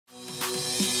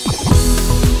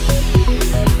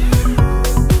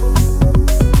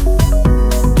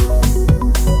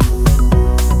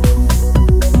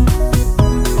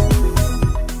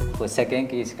second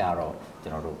case ကတော့ကျွ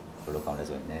န်တော်တို့ဘယ်လိုကောင်းလဲ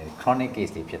ဆိုရင် chronic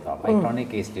case တွေဖြစ်သွားပါ chronic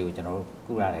case တွေကိုကျွန်တော်တို့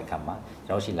ကုရတဲ့အခါမှာကျွ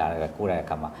န်တော်ရှိလာတဲ့ကုရတဲ့အ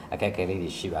ခါမှာအခက်အခဲလေးတွေ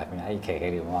ရှိပါခင်ဗျာအဲ့ဒီအခက်အခဲ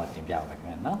တွေမှာတင်ပြပါခင်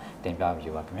ဗျာနော်တင်ပြပြ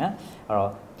ပါခင်ဗျာအဲ့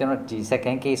တော့ကျွန်တော်ဒီ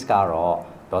second case ကတော့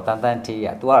ဒေါ်တန်တန်တီက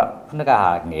သူကခုနကဟာ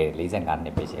ငယ်45နှ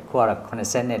စ်ပဲရှိခုကတော့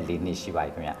84နှစ်ရှိပါ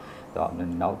ခင်ဗျာသူက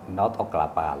နောက်တော့ကလာ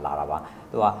ပါလာတာပါ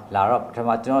သူကလာတော့ပထမ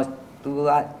ကျွန်တော်သူက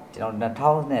ကျွန်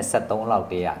တော်2023လောက်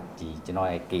တည်းကဒီကျွန်တော်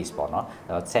ရဲ့ case ပေါ့နော်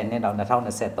10နှစ်လောက်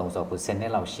2023ဆိုခု10နှ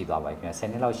စ်လောက်ရှိသွားပါပြီခင်ဗျာ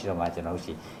10နှစ်လောက်ရှိတော့မှကျွန်တော်တို့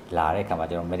ရှိလာတဲ့အခါမှာ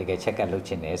ကျွန်တော် medical check up လုပ်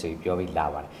ချင်တယ်ဆိုပြီးပြောပြီးလာ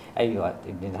ပါတယ်အဲ့ဒီ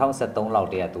2023လောက်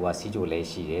တည်းကသူကစီးကြိုလည်း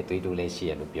ရှိတယ်သွေးတိုးလည်းရှိ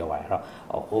တယ်လို့ပြောပါတယ်အဲ့တော့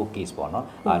whole case ပေါ့နော်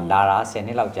လာတာ10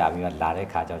နှစ်လောက်ကြာပြီးတော့လာတဲ့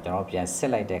အခါကျတော့ကျွန်တော်ပြန်စ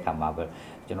စ်လိုက်တဲ့အခါမှာ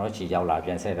ကျွန်တော်ချီရောက်လာပြ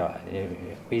န်ဆက်တော့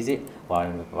basic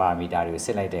parameter တွေကိုစ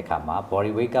စ်လိုက်တဲ့အခါမှာ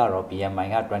body weight ကတော့ BMI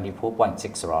က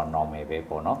 24.6 ဆိုတော့ normal ပဲ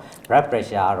ပေါ့နော် blood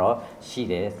pressure ကတော့ရှိ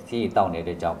တယ်စီးတောက်နေ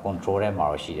တဲ့ကြောင့် control ထဲမှာ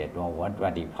တော့ရှိတယ်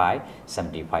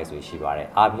125/75ဆိုရှိပါတယ်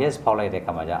RBS ဖောက်လိုက်တဲ့အ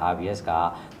ခါမှာကျ RBS က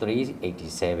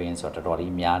387ဆိုတော့တော်တော်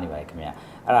လေးများနေပါတယ်ခင်ဗျာ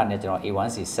အဲ့ဒါနဲ့ကျွန်တော်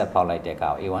A1C ဆက်ဖောက်လိုက်တဲ့အခါ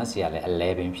A1C ကလည်း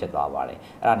11ဖြစ်သွားပါတယ်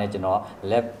အဲ့ဒါနဲ့ကျွန်တော်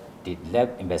ဒီ lab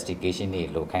investigation တွေ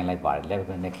လုပ်ခိုင်းလိုက်ပါတယ် lab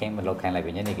နဲ့ခင်းမလုပ်ခိုင်းလိုက်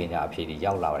ပြီညနေခင်းကျအဖြေတွေ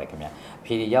ရောက်လာပါတယ်ခင်ဗျာအ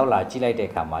ဖြေတွေရောက်လာကြည့်လိုက်တဲ့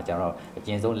အခါမှာကျတော့အကျ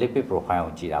ဉ်းဆုံး lipid profile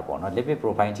ကိုကြည့်တာပေါ့နော် lipid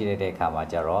profile ကြည့်လိုက်တဲ့အခါမှာ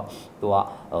ကျတော့သူက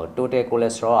total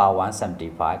cholesterol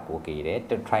 175 ကိုကြည့်တယ်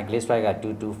triglyceride က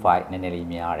225နည်းနည်းလေး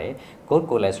များတယ် good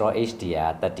cholesterol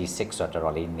HDL 36ဆိုတော့တော်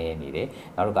တော်လေးနည်းနေတယ်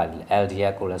နောက်တစ်ခါ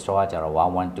LDL cholesterol ကကျတော့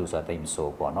112ဆိုတော့တိတ်မ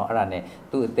ဆိုးပေါ့နော်အဲ့ဒါနဲ့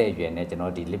သူ့အသက်အရွယ်နဲ့ကျွန်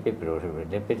တော်ဒီ lipid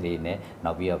လေးနဲ့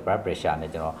နောက်ပြီးတော့ blood pressure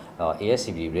နဲ့ကျွန်တော်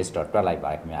ASCVD risk တော့တွက်လိုက်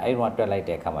ပါတယ်ခင်ဗျာအဲ့တော့တွက်လိုက်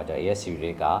တဲ့အခါမှာကျတော့ ASCVD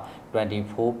rate က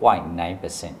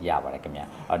 24.9% ရပါတယ်ခင်ဗျာ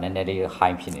အဲ့နည်းနည်းလေး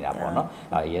high ဖြစ်နေတာပေါ့နော်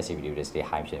ASCVD risk တွေ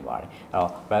high ဖြစ်နေပါတယ်အဲ့တော့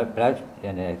blood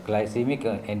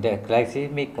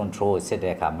glycemic control စစ်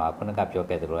တဲ့အခါမှာခုနကပြော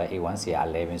ခဲ့သလို A1C က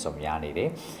11ဆိုများနေတယ်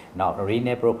နောက်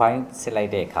renal profile စစ်လို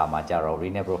က်တဲ့အခါမှာကျတော့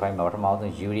renal profile မှာပထမ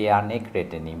ဆုံး urea နဲ့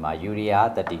creatinine မှာ urea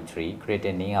 33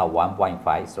 creatinine က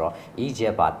 1.5 ဆိုတော့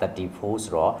eGFR 34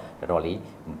ဆိုတော့တော်တော်လေး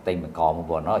တိတ်မကောင်းဘူး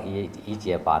ပေါ့နော်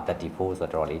eGFR 34ဆို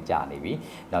တော့တော်တော်လေးကြာနေပြီ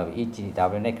နောက် ဒါ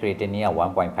ပေမဲ့ creatinine က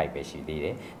 1.5 ပဲရှိသေးတ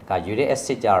ယ်ဒါက uric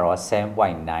acid ကျတော့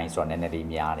 7.9 ဆိုတော့နည်းနည်းလေး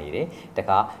များနေတယ်ဒါ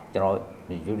ကကျွန်တော်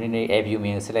urinary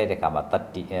albumin စစ်လိုက်တဲ့အခါမှာ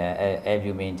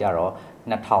albumin ကျတော့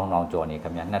2000တောင်ကျော်နေခ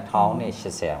င်ဗျာ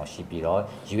2080အောင်ရှိပြီးတော့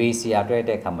UACR တွေ့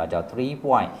တဲ့အခါမှာကျတော့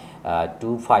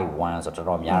3.251ဆိုတော့တော်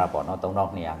တော်များတာပေါ့နော်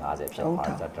3250ဖြစ်သွား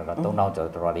တယ်တော်တော်3000ကျော်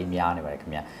တော်တော်လေးများနေပါတယ်ခ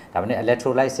င်ဗျာဒါပေမဲ့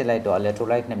electrolyte စစ်လိုက်တော့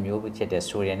electrolyte နှစ်မျိုးဖြစ်တဲ့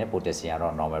sodium နဲ့ potassium က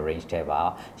တော့ normal range ထဲပါ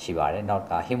ရှိပါတယ်နောက်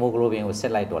က hemoglobin ကိုစ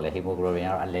စ်လိုက်တော့လေ hemoglobin က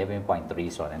တော့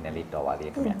 11.3 ဆိုတော့နည်းနည်းလေးတော်ပါသေးတ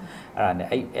ယ်ခင်ဗျာအဲ့ဒါနဲ့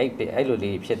အဲ့လို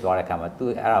လေးဖြစ်သွားတဲ့အခါမှာသူ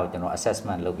အဲ့ဒါကိုကျွန်တော်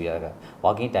assessment လုပ်ပြီးတော့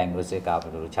walking diagnosis ကဘ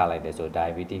ယ်လိုချလိုက်လဲဆို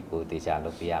diabetes ကိုတေချာ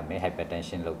လုပ်ပြရမယ်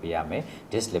hypertension လုပ်ပြရမယ်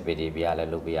dyslipidemia လ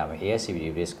ည်းလုပ်ပြရမယ် ASCVD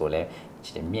risk ကိုလည်း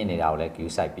မြင့်နေတာကိုလည်း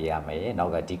queue site ပေးရမယ်နော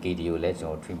က်က DKD ကိုလည်းကျွ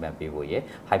န်တော် treatment ပေးဖို့ရယ်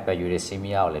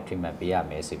hyperuricemia ကိုလည်း treatment ပေးရ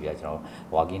မယ်ဆိုပြီးတော့ကျွန်တော်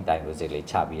walking diagnosis လေး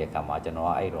ချပြီးတဲ့အခါမှာကျွန်တော်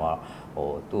ကအဲ့တော့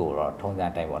သူ့ကိုတော့ထုံးစံ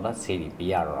တိုင်းပေါ့နော်ဆေးတွေ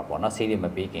ပေးရတော့တာပေါ့နော်ဆေးတွေမ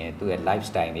ပေးခင်သူ့ရဲ့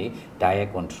lifestyle တွေ diet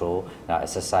control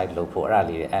exercise လုပ်ဖို့အဲ့ဒါ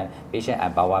လေးတွေ patient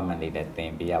empowerment လေးလည်းသ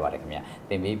င်ပေးရပါတယ်ခင်ဗျာ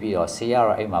သင်ပေးပြီးတော့ဆေးရ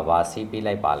တော့အဲ့မှာပါဆေးပေး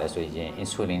လိုက်ပါလဲဆိုရင်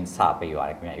insulin စပေးပါ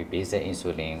တယ်ခင်ဗျာ basic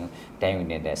insulin 10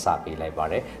 unit နဲ့စပေးလိုက်ပါ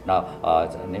တယ်နောက်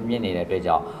မြင့်နေတဲ့အတွက်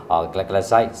ကြောင့်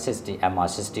glycoside 60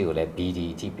 MR60 ကိုလည်း BD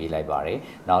အထိပေးလိုက်ပါတယ်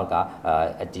နောက်က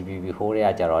DPP ဟိုးတွေက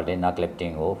ကြတော့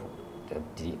linagliptin ကို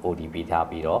ဒီ ODP ထား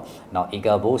ပြီးတော့နောက်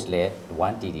𝗥𝗂𝗏𝗆 လည်း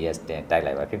1 TDS တိုက်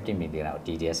လိုက်ပါ50 mg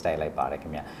TDS တိုက်လိုက်ပါတယ်ခ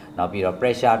င်ဗျာနောက်ပြီးတော့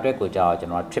pressure အတွက်ကိုကြောက်ကျွ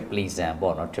န်တော် 𝗕𝗏𝗯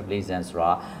ပေါ့နော် 𝗕𝗏𝗯 ဆို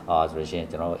တာဆိုလို့ရှိရင်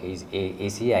ကျွန်တော်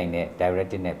ACI နဲ့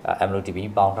diuretic နဲ့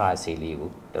amlodipine ပေါင်းထားတဲ့ဆေးလေးကို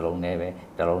တစ်လုံး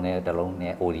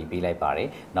နဲ့ OD ပေးလိုက်ပါတယ်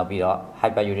နောက်ပြီးတော့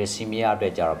hyperuricemia အတွ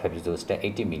က်ကြောက် peptidostat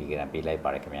 80 mg ပေးလိုက်ပါ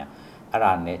တယ်ခင်ဗျာအဲ့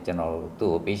ဒါနဲ့ကျွန်တော်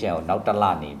သူ့ကို patient ကိုနောက်တစ်လ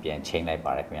နေပြန်ချိန်လိုက်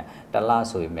ပါတယ်ခင်ဗျာတစ်လ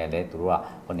ဆိုရင်လည်းသူတို့က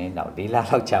ဟိုနေ့နောက်4လ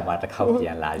လောက်ကြာမှတစ်ခေါက်ပြ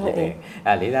န်လာတယ်အဲ့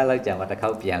4လလောက်ကြာမှတစ်ခေါ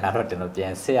က်ပြန်လာတော့ကျွန်တော်ပြ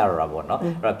န်စစ်ရတော့တာပေါ့နော်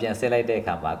အဲ့တော့ပြန်စစ်လိုက်တဲ့အ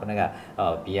ခါမှာခုနက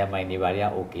BMI နေပါတွေက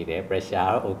okay တယ် pressure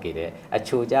က okay တယ်အ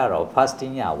ချိုကြတော့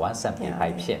fasting က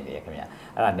175ဖြစ်နေတယ်ခင်ဗျာ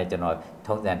အဲ့ဒါနဲ့ကျွန်တော်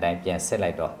ထုံးစံတိုင်းပြန်စစ်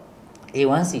လိုက်တော့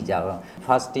A1C ကြတော့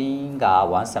fasting က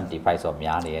175ဆို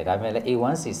များနေတယ်ဒါပေမဲ့လည်း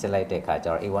A1C စစ်လိုက်တဲ့အခါကျ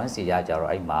တော့ A1C ရကြ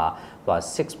တော့အဲ့မှာသူက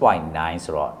 6.9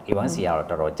 ဆိုတော့ A1C ကတော့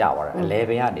တော်တော်ကျသွားတယ်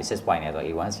11ကနေ 6.9 ဆိုတော့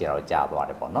A1C ကတော့ကျသွား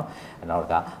တယ်ပေါ့နော်နောက်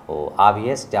က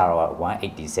RBS ကျတော့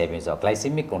187ဆိုတော့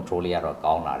glycemic control လေးကတော့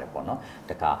ကောင်းလာတယ်ပေါ့နော်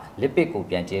တခါ lipid ကို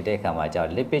ပြန်ကြည့်တဲ့အခါမှာကျတော့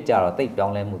lipid ကျတော့တိတ်ပြော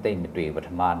င်းလဲမှုတိတ်မတွေ့ဘူးပထ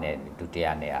မနဲ့ဒုတိယ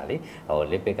နဲ့လေ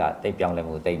lipid ကတိတ်ပြောင်းလဲ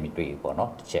မှုတိတ်မတွေ့ဘူးပေါ့နော်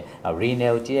တစ်ချက်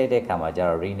renal ကြည့်လိုက်တဲ့အခါမှာကျ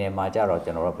တော့ renal မှာကျတော့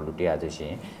ကျွန်တော်တို့ဘယ်လိုတွေ့ရဆိုရှ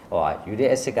င်uric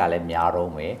acid ကလည်းများ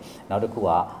တော့မယ်နောက်တစ်ခုက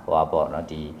ပေါ့နော်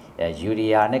ဒီ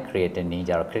urea နဲ့ creatinine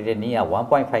ကျတော့ creatinine နေ့က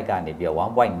 1.5 ကနေပြီးတော့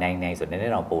 1.99 ဆိုနည်းန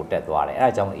ည်းတော့ပိုတက်သွားတယ်အဲ့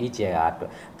ဒါကြောင့် EGL က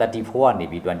 34 ကနေ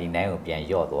ပြီး 29 ကိုပြန်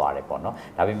လျော့သွားတယ်ပေါ့နော်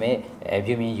ဒါပေမဲ့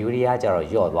albumin urea ကျတော့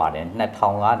လျော့သွားတယ်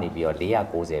2000ကနေပြီးတော့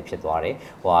490ဖြစ်သွားတယ်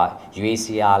ဟို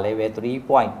UACR လည်းပဲ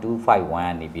 3.251 က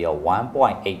နေပြီးတော့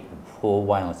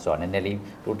 1.841 ဆိုတော့နည်းနည်းလေး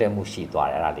တိုးတက်မှုရှိသွား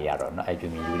တယ်အဲ့ဒါလေးကတော့เนาะ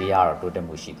albumin urea ကတော့တိုးတက်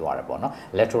မှုရှိသွားတယ်ပေါ့နော်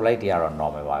electrolyte တွေကတော့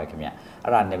normal ပါပဲခင်ဗျ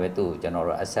အဲ့ဒါနဲ့ပဲသူ့ကျွန်တော်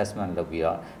တို့ assessment လုပ်ပြီး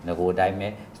တော့ငကိုအတိုင်းပဲ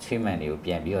treatment တွေကို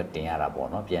ပြန်ပြီးတော့တင်ရတာပေါ့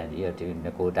နော်ပြန်ပြီးတော့ဒီင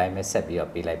ကိုအတိုင်းပဲဆက်ပြီးတော့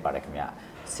ပေးလိုက်ပါတယ်ခင်ဗျ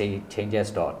ဆေး changes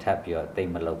တော့ထပ်ပြီးတော့တိ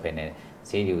တ်မလုပ်ဖ ೇನೆ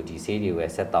ဆေးတွေကိုဒီဆေးတွေကိုပဲ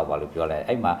ဆက်တော့ပါလို့ပြောလိုက်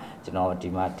အဲ့မှာကျွန်တော်ဒီ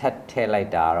မှာထပ်ထည့်လိုက်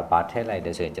တာတော့ဗာထည့်လိုက်တ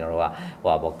ယ်ဆိုရင်ကျွန်တော်တို့က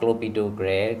ဟိုပါ 𝗨𝗏𝗏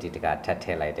ဒီတကထပ်ထ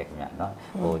ည့်လိုက်တယ်ခင်ဗျနော်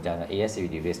ဟိုကျွန်တော်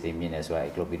ASCVD risk တွေမြင်နေဆိုရင်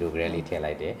𝗨𝗏𝗏 လေးထည့်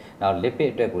လိုက်တယ်နောက် lipid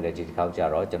အတွက်ကိုလည်းဒီတစ်ခေါက်ကျ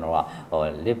တော့ကျွန်တော်ကဟို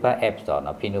liver apps တော့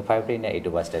နော် phenylphthalein နဲ့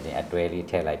atorvastatin အတွဲလေး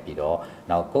ထည့်လိုက်ပြီးတော့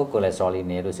နောက် good cholesterol လေး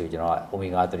နည်းလို့ဆိုကျွန်တော်က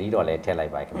omega 3တော့လည်းထည့်လို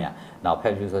က်ပါခင်ဗျနောက်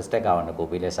peptidoglycine ကတော့ငကို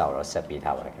ပေးလက်စာတော့ဆက်ပေး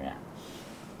ထားပါတယ်ခင်ဗျ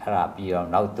အဲ့ဒါပြီးတော့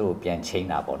နောက်သူ့ပြန်ချိန်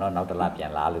တာပေါ့နော်နောက်တစ်လပြ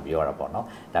န်လာလို့ပြောတာပေါ့နော်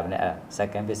ဒါပေမဲ့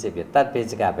second visit ပြ third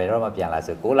visit ကဘယ်တော့မှပြန်လာ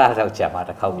ဆို6လလောက်ကြာမှ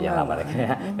တစ်ခေါက်ပြန်လာပါတယ်ခင်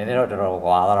ဗျာနည်းနည်းတော့တော်တော်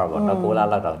ကွာသွားတော့ပေါ့နော်6လ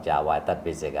လောက်တောင်ကြာသွား third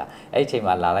visit ကအဲ့ဒီအချိန်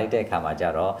မှာလာလိုက်တဲ့အခါမှာကျ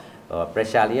တော့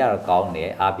pressure လေးကတော့ကောင်းတယ်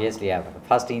RBS လေးက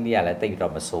fasting လေးကလည်းတိတ်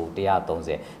တော့မဆိုး130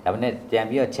ဒါပေမဲ့ပြန်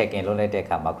ပြီးတော့ check in လုပ်လိုက်တဲ့အ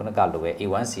ခါမှာခုနကလိုပဲ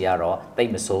A1C ကတော့တိ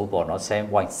တ်မဆိုးပေါ့နော်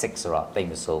 7.6 ဆိုတော့တိတ်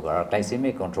မဆိုးဘူး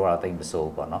glycemic control ကတော့တိတ်မဆိုး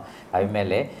ဘူးပေါ့နော်ဒါပေမဲ့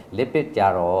လည်း lipid ကြ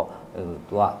တော့သူ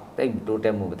ကတိတ်တိုးတ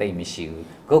က်မှုတိတ်မရှိဘူး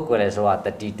good cholesterol က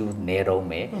32နေတော့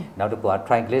မယ်နောက်တစ်ခုက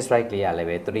triglyceride လေးကလည်း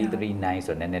ပဲ339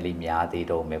ဆိုနည်းနည်းလေးများသေး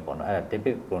တော့မယ်ပေါ့နော်အဲ့ဒါ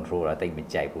lipid control တော့တိတ်မ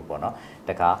ကြိုက်ဘူးပေါ့နော်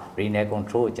တခါ renal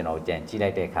control ကျွန်တော်ကြံကြည့်လို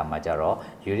က်တဲ့အခါမှာကျတော့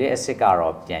uric acid က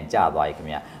တော့ပြန်ကျသွားပြီခင်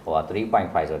ဗျဟိုက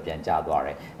 3.5 ဆိုပြန်ကျသွားတ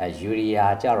ယ်အဲ urea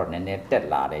ကျတော့နည်းနည်းတက်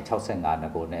လာတယ်65င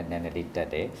ကိုနည်းနည်းလေးတက်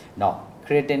တယ်နောက်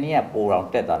creatine ကပိုအောင်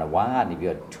တက်သွားတယ်1ကနေပြီး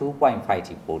တော့ 2.5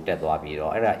 ထိပိုတက်သွားပြီး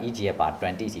တော့အဲ့ဒါ EGF ပါ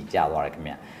20စီကျသွားတယ်ခင်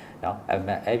ဗျနော်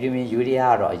albumin urea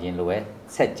ကတော့အရင်လိုပဲ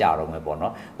ဆက်ကြတော့မယ်ပေါ့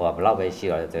နော်ဟိုကဘယ်လောက်ပဲရှိ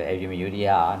တော့ albumin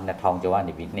urea က2000ကျော်က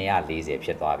နေပြီး240ဖြ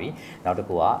စ်သွားပြီနောက်တစ်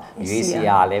ခုက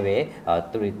UACR လည်းပဲ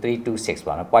326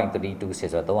ပါနော် 0.326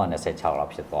 ဆိုတော့326လော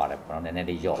က်ဖြစ်သွားတယ်ပေါ့နော်နည်းနည်း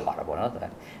လေးလျော့သွားတယ်ပေါ့နော်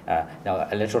နောက်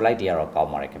electrolyte တွေကတော့ကော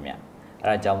င်းပါတယ်ခင်ဗျ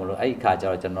အဲ့ဒါကြောင့်မလို့အဲ့ဒီခါကျ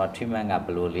တော့ကျွန်တော် treatment ကဘ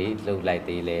ယ်လိုလေးလုပ်လိုက်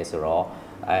သေးလဲဆိုတော့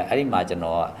အဲ့ဒီမှာကျွန်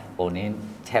တော်ပုံနင်း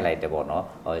ထည့်လိုက်တယ်ပေါ့နော်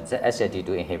SGLT2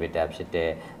 inhibitor ဖြစ်တဲ့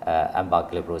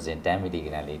𝗥𝗲10 mg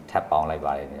လေးထပ်ပေါင်းလိုက်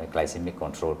ပါတယ် glycemic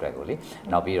control အတွက်ကိုလေ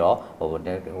နောက်ပြီးတော့ဟို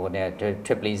နဲ့ 𝗕𝗏𝗯𝗲 တို့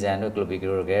𝗨𝗏𝗏𝗏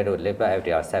တို့ liver app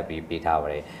တွေဆက်ပြီးပေးထားပါ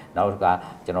တယ်နောက်က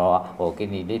ကျွန်တော်ဟို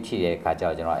kidney လေးဖြည့်တဲ့အခါကျ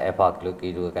တော့ကျွန်တော်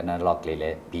𝗥𝗏𝗏𝗏𝗏 လေးလ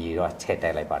ည်းပြီးတော့ထည့်တို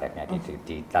က်လိုက်ပါတယ်ခင်ဗျ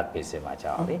ဒီ third visit မှာကျ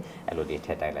တော့လေအဲ့လိုလေးထ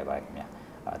ည့်တိုက်လိုက်ပါတယ်ခင်ဗျ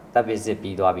third visit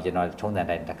ပြီးသွားပြီကျွန်တော်ထုံးစံ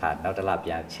တိုင်းတစ်ခါနောက်တစ်လ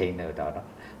ပြန်ချိန်လို့တော့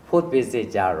fourth visit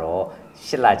ကြတော့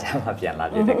8လကြာမှပြန်လာ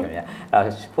ဖြစ်တယ်ခင်ဗျာ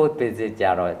fourth visit ကြ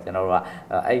တော့ကျွန်တော်တို့က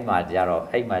အဲ့မှာကြတော့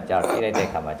ပြည့်လိုက်တဲ့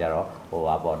ခါမှာကြတော့ဟို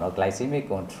ပါပေါ့နော် glycemic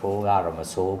control ကတော့မ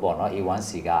ဆိုးပေါ့နော်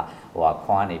A1C ကဟို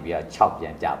ခွန်းနေပြီးတော့6ပြ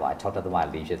န်ကြပါ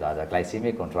 6.4 ဖြစ်သွားဆိုတော့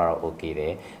glycemic control တော့ okay တ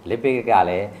ယ် lipid က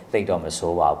လည်းတိတ်တော့မ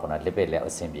ဆိုးပါဘူးပေါ့နော် lipid လည်း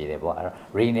အဆင်ပြေတယ်ပေါ့အဲ့တော့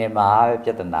renal မှာပြ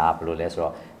ဿနာဘယ်လိုလဲဆို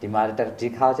တော့ဒီမှာဒီ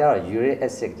ခါကျတော့ uric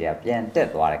acid ကပြန်တက်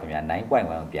သွားတယ်ခင်ဗျာ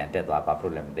 9.1 ပြန်တက်သွားဘာဖြ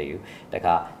စ်လို့လဲမသိဘူးတ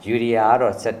ခါ urea က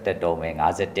တော့ဆက်တက်တော့မယ်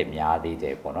51များသေးတ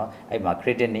ယ်ပေါ့နော်အဲ့မှာ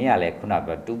creatinine ကလည်းခုနက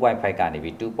 2.5 ကနေ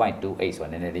ပြီး 2.28 ဆိုတော့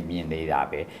နည်းနည်းလေးမြင့်နေတာ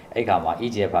ပဲအဲ့ခါမှာ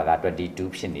EGF က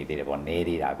22ဖြစ်နေသေးတယ်ပေါ့နေ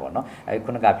သေးတာပေါ့နော်အဲ့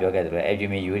ခုနကပြောခဲ့သလို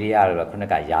albumin urea ကတော့ခုန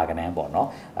ကရာခိုင်နှန်းပေါ့နော်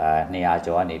200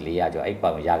ကျော်ကနေ400ကျော်အဲ့ပ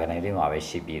တ်ရာခိုင်နှန်းလေးမှာပဲ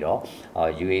ရှိပြီးတော့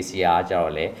UACR ကျ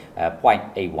တော့လေ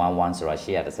0.811ဆိုတော့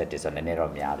830ဆိုတော့နည်းနည်း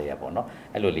တော့များသေးတယ်ပေါ့နော်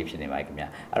အဲ့လိုလေးဖြစ်နေပါခင်ဗျ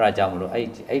အဲ့ဒါကြောင့်မလို့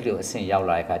အဲ့လိုအဆင့်ရောက်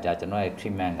လာတဲ့အခါကျကျွန်တော်ရဲ့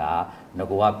treatment ကင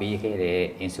ကိုကပေးခဲ့တဲ့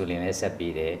insulin လည်းဆက်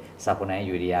ပေးတယ် saponin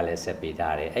urea လည်းဆက်ပေး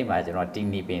ထားတယ်အဲ့မှာကျွန်တော်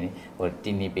tinipin ကို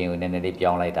နည်းနည်းလေး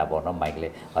ပြောင်းလိုက်တာပေါ့နော် mic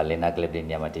လေး lena clip လေး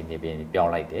ညမှာ tinipin ပြော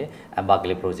င်းလိုက်တယ်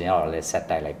𝗥𝗲𝗏𝗏 ကတော့လည်းဆက်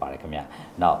တိုက်လိုက်ပါတယ်ခင်ဗျ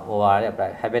နောက်ဟိုဟာ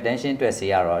hypertension အတွက်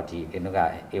ဆေးကတော့ဒီက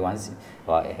A1C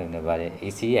ဟို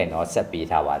ACI တော့ဆက်ပေး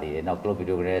ထားပါသေးတယ်နောက်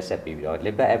𝗨𝗏𝗏 ဆက်ပေးပြီးတော့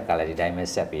liver app ကလည်းဒီတိုင်းပဲ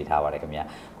ဆက်ပေးထားပါတယ်ခင်ဗျ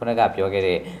ခုနကပြောခဲ့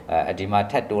တဲ့ဒီမှာ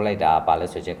ထပ်တိုးလိုက်တာပါလဲ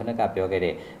ဆိုချင်ခုနကပြောခဲ့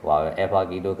တဲ့ဟို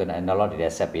alphaketoanalogue တွေလ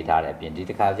ည်းဆက်ပေးထားတယ်အပြင်ဒီ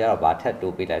တစ်ခါကျတော့ဗာထပ်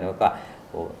တိုးပေးလိုက်တော့က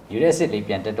ဟို uric acid လေး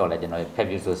ပြန်တက်တော့လဲကျွန်တော်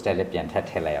𝗕𝗏𝗏𝗏 လည်းပြန်ထပ်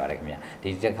ထည့်လိုက်ရပါတယ်ခင်ဗျဒီ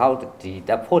တစ်ခေါက်ဒီ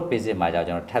fourth visit မှာကျွန်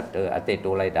တော်ထပ်အသစ်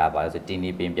တိုးလိုက်တာပါလဲဆိုတင်းနီ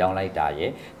ပင်ပြောင်းလိုက်တာရ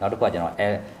ယ်နောက်တစ်ခါကျွန်တော်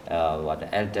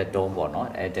alphaketoanalogue ပေါ့နော်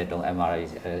alphaketoanalogue MRI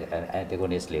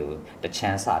antagonist လေးကိုတချ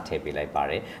မ်းစာထည့်ပေးလိုက်ပါ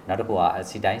တယ်နောက်တစ်ခုက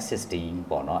acetylcysteine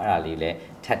ပေါ့နော်အဲ့ဒါလေးလည်း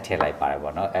ထပ်ထည့်လိုက်ပါတယ်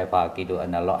ပေါ့နော်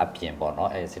alphaketoanalogue အပြင်ပေါ့နော်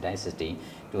acetylcysteine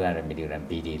 200 mg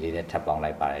BD လေးလည်းထပ်ပေါင်း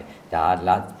လိုက်ပါတယ်ဒါ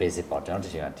last visit ပေါ့ကျွန်တော်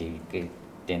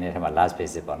ဒီ တင်တဲ့ထဲမှာ last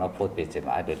visit ပေါ့နော် fourth visit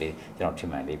မှာအဲ့ဒါလေးကျွန်တော်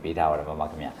treatment လေးပေးထားပါတယ်မမ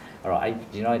ခင်ဗျအဲ့တော့အဲ့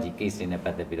ကျွန်တော်ဒီ case တွေနဲ့ပ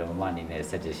တ်သက်ပြီးတော့မမအနေနဲ့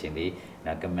suggestion လေး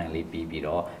comment လေးပြီးပြီး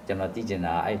တော့ကျွန်တော်သိချင်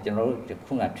တာအဲ့ကျွန်တော်တို့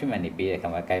ခုန treatment တွေပေးတဲ့အခါ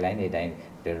မှာ guideline တွေအတိုင်း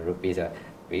တို့ပေးဆို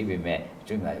ပေးပေမဲ့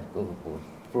treatment ကို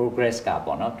progress က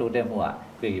ပေါ့နော် total မှုက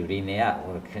renal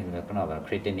ကခုနက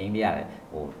creatinine လေးရတယ်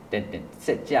ဟိုစ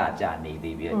စ်ကြနေ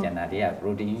သေးပြီးတော့ကျန်တာတွေက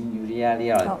protein urea လေး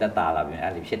ကတော့တက်တာလာပြန်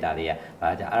အဲ့လိုဖြစ်တာလေးကဘာ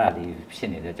ကြအဲ့ဒါလေးဖြစ်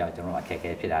နေတဲ့ကြောင့်ကျွန်တော်အခက်အ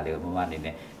ခဲဖြစ်တာလေးကိုမမအနေ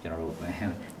နဲ့ကျွန်တော်တို့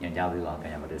ညွှန်ကြားပြီးတော့ခင်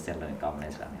ဗျာမတို့ဆက်လို့ကောင်းမလဲ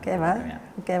ဆိုတာကဲပါ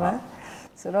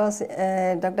ဆိုတော့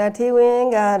ဒေါက်တာ Htay Win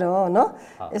ကတော့เนาะ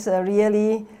is a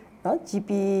really เนาะ GP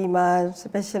မှာ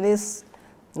specialist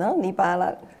เนาะနီပါလာ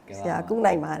ဆရာကု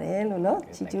နိုင်ပါတယ်လို့เนาะ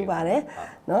ချီးကျူးပါတယ်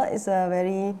เนาะ is a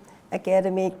very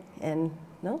academic and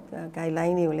เนาะ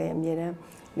guideline တွေကိုလည်းအမြဲတမ်း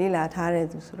လေ့လာထားတဲ့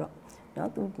သူဆိုတော့เนาะ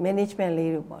သူ management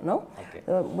လေးတွေပေါ့เนาะ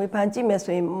ဝေဖန်ကြည့်မယ်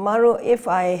ဆိုရင်မတို့ if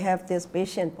I have this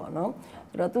patient ပေါ့เนาะ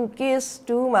ဆိုတော့သူ case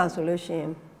 2မှာဆိုလို့ရှိရ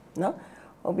င်เนาะ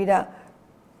ဟိုပြီးတာ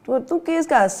သူ case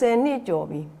က10နှစ်ကျော်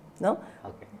ပြီเนาะ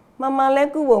မလဲ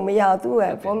ကုဖို့မရသူ့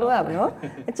ရဲ့ follow up เนาะ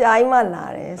အကြာကြီးမှလာ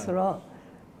တယ်ဆိုတော့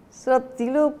ဒီ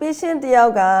လို patient တယော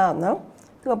က်ကเนาะ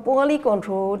သူက poorly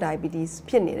control diabetes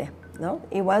ဖြစ်နေတယ်เนาะ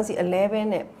A1C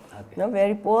 11နဲ့เนาะ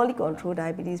very poorly control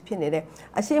diabetes ဖြစ်နေတယ်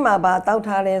အရှိမဘာတောက်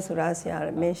ထားလဲဆိုတာဆရာ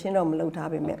mention တော့မလုပ်ထား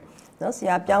ပေမဲ့เนาะဆ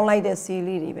ရာပြောင်းလိုက်တဲ့ ဆေး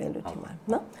လေးတွေပဲလို့ထင်ပါတယ်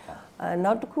เนาะ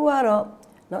နောက်တစ်ခုကတော့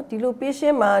เนาะဒီလို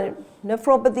patient မှာ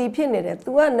nephropathy ဖြစ်နေတယ်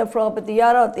သူက nephropathy က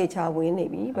တော့တေချာဝင်နေ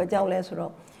ပြီဘာကြောင့်လဲဆို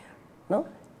တော့เนาะ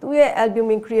သူရဲ့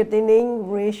albumin creatinine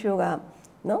ratio က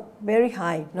เนาะ very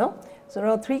high เนาะဆို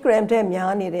တော့3 gram တဲ့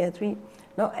များနေတယ်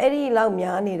3เนาะအဲ့ဒီလောက်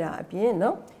များနေတာအပြင်เน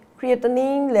าะ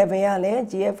creatinine level ကလည်း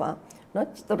GFR เนาะ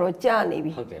တော်တော်ကျနေ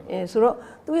ပြီဆိုတော့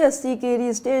သူရဲ့ CKD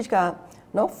stage က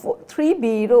เนาะ 3B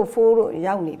တို့4တို့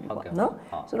ရောက်နေပြီပေါ့เนาะ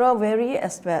ဆိုတော့ very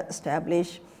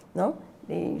established เนาะ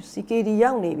ဒီ CKD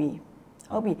ရောက်နေပြီ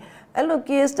ဟုတ်ပြီအဲ့လို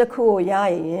case တစ်ခုကိုရ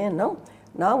ရင်เนาะ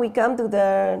now we come to the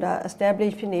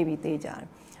established ဖြစ်နေပြီသိကြတယ်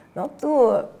เนาะသူ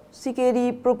CKD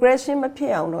progression မဖြ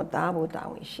စ်အောင်တော့တားဖို့တာ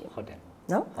ဝန်ရှိဟုတ်တယ်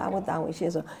เนาะတားဖို့တာဝန်ရှိ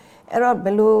ဆိုအဲ့တော့ဘ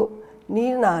ယ်လို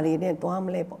နီးနာတွေနဲ့သွားမ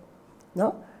လဲပေါ့เนา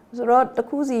ะဆိုတော့တစ်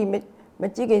ခုစီမ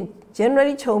ကြည့်ခင်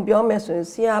generally ခြုံပြောမယ်ဆိုရင်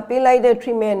ဆရာပေးလိုက်တဲ့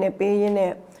treatment နဲ့ပေးရင်း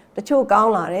နဲ့တချို့ကော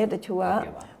င်းလာတယ်တချို့က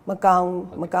မကော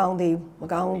င်းသေးဘူးမ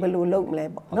ကောင်းဘယ်လိုလုပ်မလဲ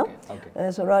ပေါ့เนาะ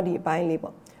ဆိုတော့ဒီအပိုင်းလေး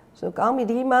ပေါ့ဆိုကောင်းပြီ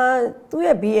ဒီမှာသူ့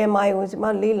ရဲ့ BMI ကိုကျွန်မ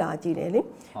လေ့လာကြည့်တယ်လေ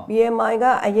BMI က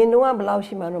အရင်တော့ဘယ်လောက်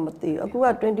ရှိမှတော့မသိဘူးအခုက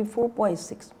 24.6 ဟုတ်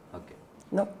ကဲ့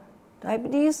เนาะ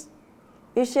diabetes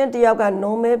patient တယောက်က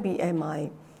normal BMI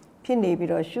ဖြစ်နေပြီး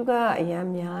တော့ sugar အများ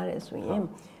များတယ်ဆိုရင်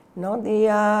เนาะ they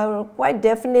are quite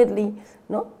definitely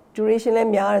เนาะ duration လ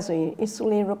ည်းများတယ်ဆိုရင်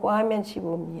insulin requirement ရှိ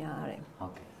ဖို့များတယ်ဟု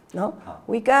တ်ကဲ့เนาะ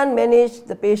we can't manage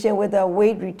the patient with a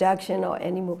weight reduction or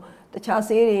any more တခြား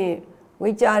ဆေးတွေဝိ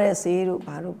တ်ကြတဲ့ဆေးတို့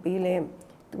ဘာလို့ပေးလဲ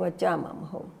သူကကြမှာမ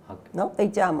ဟုတ်เนาะသိ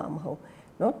ကြမှာမဟုတ်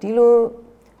เนาะဒီလို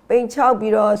ပိန်ချောက်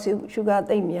ပြီးတော့ sugar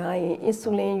သိပ်များရင်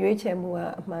insulin ရွေးချယ်မှုက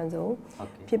အမှန်ဆုံး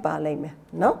ဖြစ်ပါလိမ့်မယ်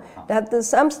เนาะ that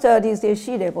some studies တွေ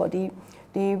ရှိတယ်ပေါ့ဒီ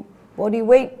body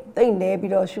weight သိပ်နေ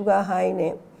ပြီးတော့ sugar high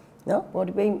နဲ့เนาะ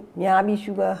body weight များပြီး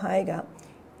sugar high က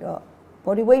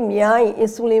body weight များရင်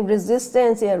insulin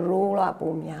resistance ရဲ့ role က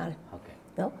ပိုများတယ်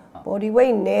เนาะ body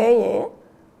weight နည်းရင်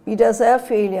beta cell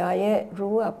failure ရဲ့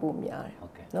role ကပိုများတယ်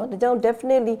เนาะဒါကြောင့်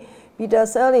definitely beta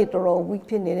cell တွေတော်တော် weak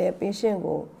ဖြစ်နေတဲ့ patient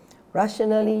ကို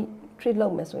rationally treat လု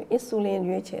ပ်မယ်ဆိုရင် insulin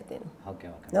ရွေးချယ်တယ်ဟုတ်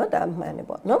ကဲ့เนาะဒါမှန်တယ်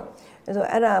ပေါ့เนาะအဲဆို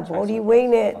အဲ့ဒါ body weight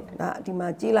နဲ့ဒါဒီမှာ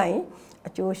ကြည့်လိုက်ရင်အ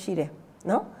ကျိုးရှိတယ်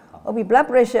เนาะဟုတ်ပြီ blood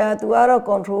pressure သူကတော့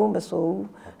control မဆိုးဘူး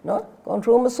เนาะ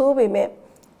control မဆိုးပေမဲ့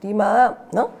ဒီမှာ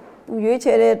เนาะသူရွေးချ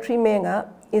ယ်တဲ့ treatment က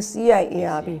ACI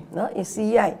ARB เนาะ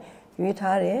ACI ရွေး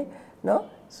ထားတယ်เนาะ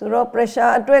ဆိုတော့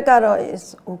pressure အတွက်ကတော့ is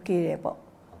okay တယ်ပေါ့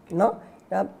เนาะ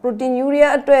ဒါ proteinuria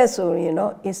အတွက်ဆိုရင်เนา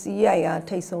ะ ACI က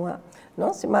ထိတ်ဆုံးကเนา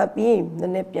ะဒီမှာပြီးန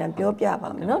ည်းနည်းပြန်ပြောပြပါ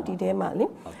မယ်เนาะဒီထဲမှာလေ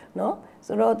เนาะ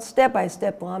ဆိုတော့ step by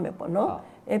step သွားမယ်ပေါ့เนาะ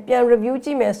ပြန် review ကြ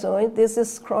ည့်မယ်ဆိုရင် this is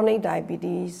chronic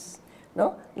diabetes no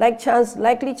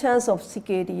likely chance of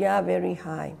CKD are very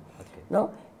high no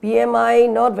BMI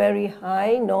not very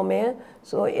high normal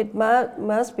so it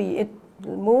must be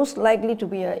most likely to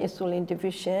be insulin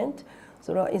deficient so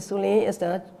insulin is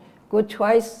the good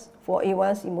choice for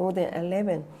A1C more than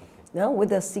 11 no with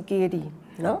the CKD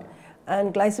no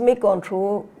and glycemic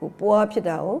control ပွားဖြစ်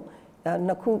တာကို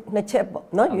နှစ်ချက်ပေါ့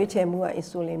เนาะရွေးချယ်မှုက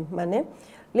insulin မှန်တယ်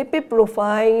lipid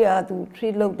profile သူ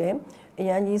treat လုပ်တယ်အ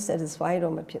ရင်ကြီး satisfy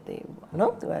တော့မဖြစ်သေးဘူးပေါ့เนา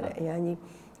ะသူကလည်းအရင်ကြီး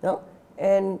เนาะ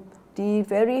and the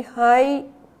very high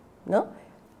เนาะ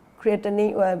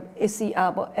creatinine ACR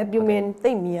ပေါ့ albumin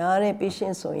သိပ်များတဲ့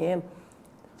patient ဆိုရင်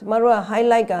ကျမတို့က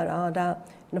highlight ကတော့ဒါ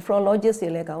nephrologist တွေ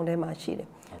လည်းကောင်းထဲမှာရှိတယ်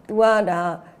သူကဒါ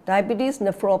diabetes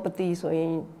nephropathy ဆိုရ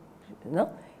င်နော်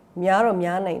များတော့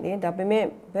များနိုင်တယ်ဒါပေမဲ့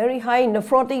very high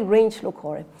nephrotic range လို့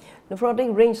ခေါ်တယ် nephrotic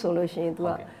range ဆိုလို့ရှိရင် तू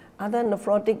က other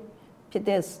nephrotic ဖြစ်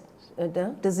တဲ့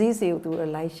disease တွေကို तू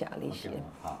လိုက်ရှာလေးရှိတယ်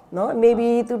နော် maybe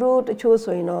သူတို့တချို့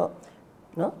ဆိုရင်တော့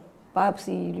နော်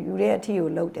biopsy ယူတဲ့အထိကို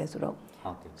လုပ်တယ်ဆိုတော့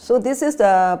so this is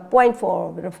the point for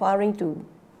referring to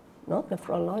no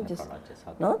nephrologist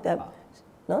no that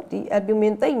no ဒီ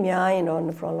albumin တိတ်များရင်တော့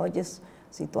nephrologist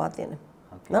စီသွားတင်တယ်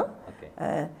နော်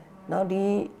နောက်ဒီ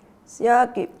ဆရာ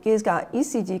case က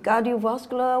ECG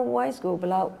cardiovascular wise ကိုဘယ်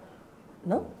လောက်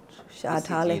နော်ရှာ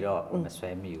ထားလဲတော့မဆွဲ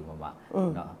မိဘူးမမ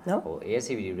နော်ဟို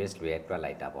ASCVD risk တွေတွက်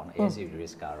လိုက်တာပေါ့နော် ASCVD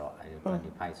risk ကတော့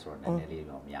25ဆိုတော့နည်းနည်းလေး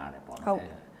တော့များတယ်ပေါ့နော်ဟုတ်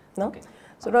နော်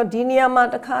ဆိုတော့ဒီနေရာမှာ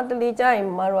တစ်ခါတလေကြာရင်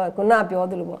မတို့ကခုနပြော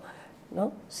သလိုပေါ့နော်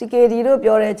CKD တို့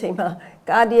ပြောတဲ့အချိန်မှာ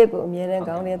cardiac ကိုအမြဲတမ်း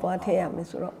ခေါင်းထဲသွားထည့်ရမယ်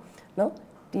ဆိုတော့နော်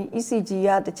ဒီ ECG က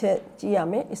တစ်ချက်ကြည့်ရ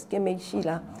မယ် ischemic ရှိ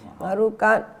လားငါတို့က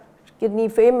kidney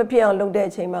fail မဖြစ်အောင်လုပ်တဲ့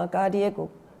အချိန်မှာ cardiac ကို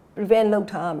prevent လုပ်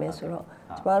ထားရမယ်ဆိုတော့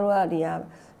ကျမတို့ကဒီဟာ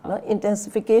နော်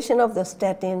intensification of the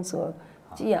statin ဆို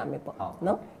ကြည့်ရမယ်ပေါ့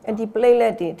နော်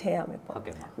antiplatelet တွေထည့်ရမယ်ပေါ့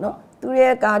နော်သူ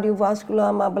ရဲ့ cardiovascular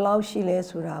မှာဘယ်လောက်ရှိလဲ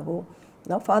ဆိုတာကို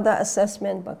နော် further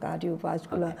assessment ပါ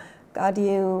cardiovascular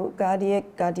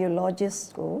cardiologist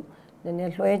ကိုနည်းန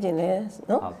ည်းလွှဲခြင်းလဲ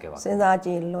နော်စဉ်းစားကြ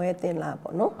ည့်လွှဲတင်လာ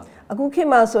ပေါ့နော်အခုခေတ်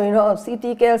မှာဆိုရင်တော့ CT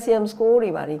calcium score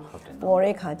တွေပါလေပေါ်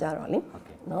တဲ့ခါကြတော့လေ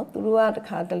နော်သူတို့ကတ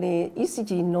ခါတလေ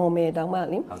ECG normal တောင်မှ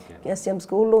လေ calcium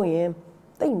score လို့ရင်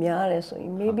တိတ်များတယ်ဆိုရ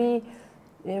င် maybe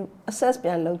assess ပြ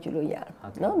န်လုပ်ကြည့်လို့ရတယ်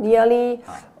နော် nearly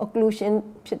occlusion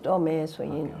ဖြစ်တော့မယ်ဆို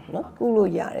ရင်နော်ကု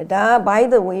လို့ရတယ်ဒါ by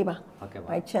the way ပါ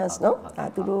by chance နော်ဒါ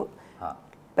သူတို့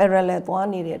parallel သွား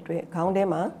နေတဲ့အတွက်ခေါင်းထဲ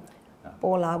မှာ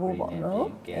ပေါ်လာဖို့ပေါ့နော်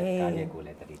cardiac ကိုလ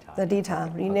ည်းသတိထား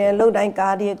renal လောက်တိုင်း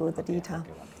cardiac ကိုသတိထား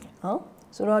ဟုတ်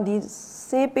ဆိုတော့ဒီ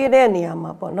ဆေးပေးတဲ့နေရာ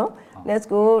မှာပေါ့နော် let's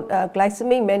go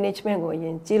glycemic management ကိုအရ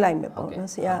င်ကြည့်လိုက်မယ်ပေါ့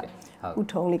နော်ဆရာဥ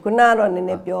ထုံလေးခုနကတော့နည်း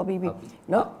နည်းပြောပြီးပြီ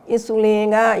เนาะ insulin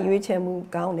ကရွေးချယ်မှု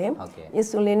ကောင်းတယ်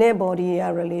insulin နဲ့ body က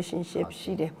relationship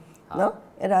ရှိတယ်เนาะ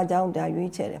အဲ့ဒါကြောင့်ဒါ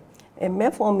ရွေးချယ်တယ်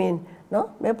metformin เนาะ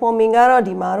metformin ကတော့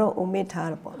ဒီမှာတော့ omit ထား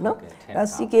တယ်ပေါ့เนาะဒါ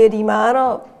CKD မှာ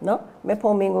တော့เนาะ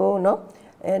metformin ကိုเนาะ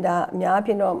အဲ့ဒါအများအ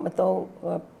ဖြစ်တော့မသုံး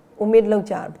omit လုပ်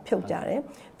ကြဖြုတ်ကြတယ်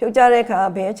ဖြုတ်ကြတဲ့အခါ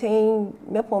ဘယ်အချိန်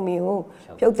metformin ကို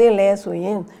ဖြုတ်သင့်လဲဆိုရ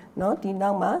င်เนาะဒီ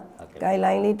နောက်မှာ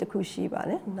guideline လေးတစ်ခုရှိပါ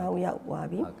တယ်နောက်ရောက်သွား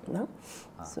ပြီเนาะ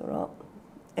ဆိုတော့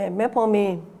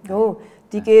metformin ကို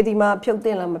DKD မှာဖြုတ်သ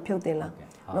င့်လားမဖြုတ်သင့်လား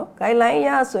เนาะ guideline အရ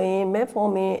ဆိုရင်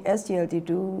metformin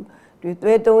SGLT2 တွေ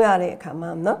တွဲတုံးရတဲ့အခါမှာ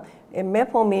เนาะ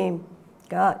metformin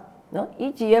ကเนาะ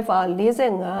eGFR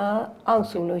 45အောက်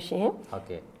ဆိုလို့ရှိရင်ဟုတ်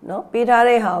ကဲ့เนาะပေးထား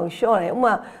တဲ့ဟာကိုရှော့တယ်ဥပ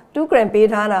မာ2 gram ပေး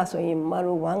ထားတာဆိုရင်မ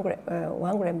တို့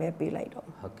1 gram ပဲပေးလိုက်တော့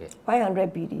ဟုတ်ကဲ့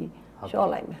500 BD ရှော့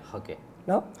လိုက်မယ်ဟုတ်ကဲ့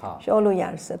เนาะရှော့လို့ရ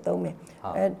တယ်73မယ်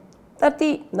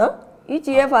30เนาะ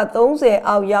eGFR 30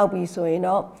အောက်ရောက်ပြီဆိုရင်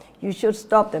တော့ you should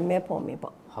stop the metformin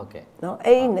ပေါ့ဟုတ်ကဲ့เนาะ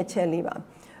အဲ့ဒီနှစ်ချက်လေးပါ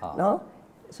เนาะ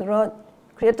ဆိုတော့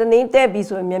creatinine တက်ပြီ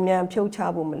ဆိုရင်မြန်ဖြုတ်ချ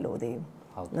ဖို့မလိုသေးဘူး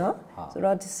เนาะဆို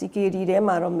တော့ CKD ထဲ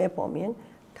မှာတော့ metformin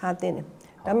ထားတင်တယ်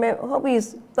ဒါပေမဲ့ဟုတ်ပြီ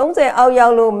30အောက်ရော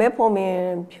က်လို့ metformin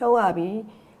ဖြုတ်ရပြီ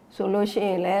ဆိုလို့ရှိရ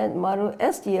င်လည်းမတို့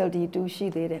SGLT2 ရှိ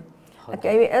သေးတယ်အက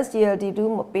ယ်၍ SGLT2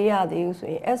 မပေးရသေးဘူးဆို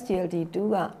ရင် SGLT2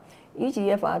 က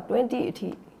eGFR 20အထိ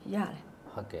ရတယ်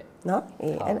ဟုတ်ကဲ့เนาะ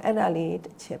အဲ့ဒါလေးတ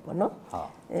စ်ချက်ပေါ့เนาะ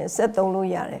ဆက်သုံးလို့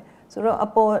ရတယ်ဆိုတော့အ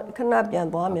ပေါ်ခဏပြန်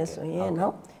သွားမယ်ဆိုရင်เนา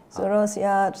ะဆိုတော့ဆ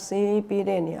ရာဆေးပေး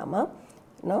တဲ့နေရာမှာ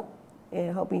เนาะ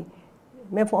ဟုတ်ပြီ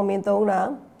metformin သုံးတာ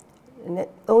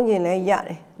သုံးရင်လည်းရတ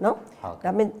ယ်เนาะဒါပေ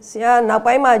မဲ့ဆရာနောက်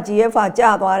ပိုင်းမှာ GFR ကျ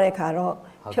သွားတဲ့ခါတော့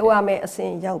ဖြုတ်ရမယ့်အဆ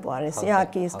င့်ရောက်သွားတယ်ဆရာ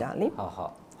case ကလေ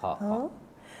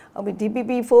ဟုတ်ပြီ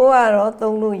DPP4 ကတော့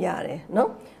သုံးလို့ရတယ်เนาะ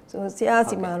ဆိုဆရာ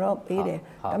စီမှာတော့ပေးတယ်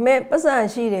ဒါပေမဲ့ပတ်စံ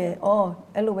ရှိတယ်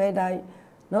အဲ့လိုပဲဒါ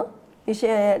เนาะ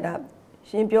patient ရဲ့ဒါ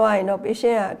ရှင်းပြောရရင်တော့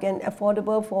patient က again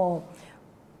affordable for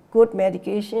good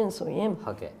medication ဆိုရင်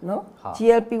ဟုတ်ကဲ့เนาะ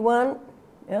GLP-1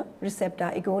 receptor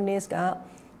agonist က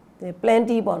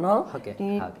plenty ပေါ့เนาะဒီ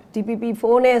DPP4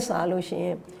 နဲ့စာလို့ရှိရ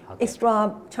င် extra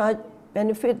charge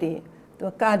benefit တွေသူ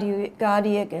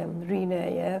cardiac renal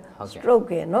ရယ် stroke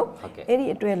ရယ်เนาะအဲ့ဒီ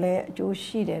အတွက်လည်းအကျိုး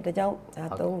ရှိတယ်ဒါကြောင့်ဒါ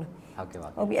သုံးတယ်ဟုတ်ကဲ့ပါ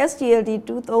ဟုတ်ပြီ SGLT2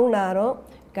 သုံးတာတော့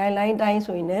guideline တိုင်း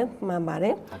ဆိုရင်လည်းမှန်ပါတ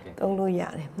ယ်သုံးလို့ရ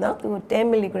တယ်เนาะသူ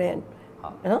10 mg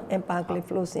เนาะ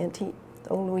empagliflozin အထိ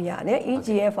သုံးလို့ရတယ်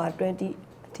eGFR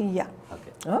 20အထိရဟုတ်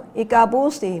ကဲ့เนาะ 𝗥𝗂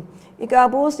တွေက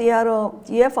တော့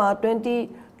GFR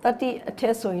 20 30အထ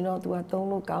က်ဆိုရင်တော့သူကသုံး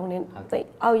လို့ကောင်းတယ်သိ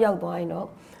အောက်ရောက်သွားရင်တော့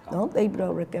เนาะသိပြီး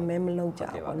တော့ recommend မလုပ်ကြ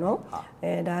ဘူးเนาะ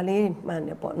ဒါလေးမှန်တ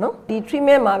ယ်ပေါ့เนาะဒီ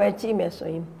treatment မှာပဲကြည့်မယ်ဆို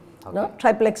ရင်เนาะ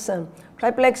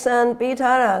𝗨𝗵𝗪xan ပေး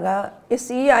ထားတာက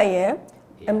SCI ရယ်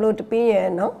amlodipine ရဲ့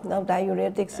နော်နောက်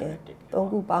diuretics ရဲ့သုံး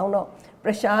ခုပေါင်းတော့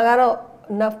pressure ကတော့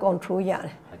enough control ရတ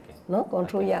ယ်နော်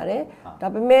control ရတယ်ဒါ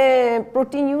ပေမဲ့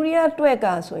proteinuria အတွက်က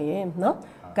ဆိုရင်နော်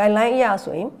guideline အရ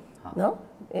ဆိုရင်နော်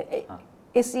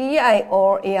ACI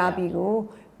or ARB ကို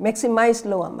maximize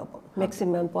လုပ်ရမှာပေါ့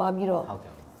maximum ပွားပြီးတော့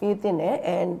ပေးတင်တယ်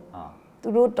and သူ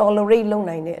တို့ tolerate လုပ်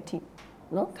နိုင်တဲ့အထိ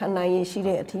နော်ခံနိုင်ရရှိ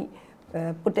တဲ့အထိ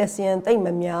potassium တိတ်မ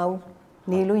များဘူး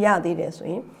နေလို့ရသေးတယ်ဆို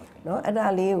ရင်နော်အဲ့ဒါ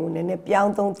လေးကိုနည်းနည်းပြော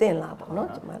င်းသုံးသင့်လာပေါ့နော်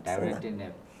ကျွန်မ directed နဲ့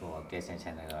ဟို calcium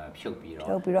channel ဖြုတ်ပြီးတော့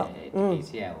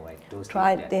ACI ဟို dose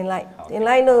try တင်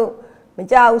လိုက်လို့မ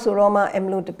ကြောက်ဆိုတော့မှ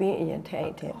amlodipine အရင်ထ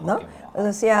ည့်နော်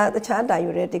ဆရာတခြား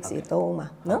diuretics တွေသုံးပါ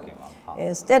နော်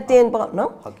statin ပေါ့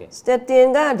နော် statin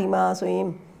ကဒီမှာဆိုရင်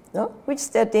နော် which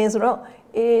statin ဆိုတော့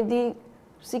ဒီ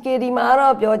CKD မှာ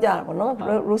တော့ပြောကြတာပေါ့နော်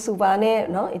rosuva နဲ့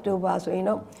နော် etoba ဆိုရင်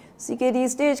တော့ CKD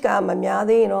stage ကမများ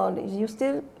သေးရင်တော့ you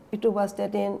still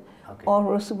etovastatin or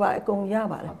rosuva အကုန်ရ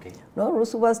ပါတယ်နော်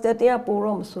rosuvastatin ကပို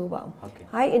တော့မဆိုးပါဘူး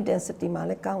high intensity မှာ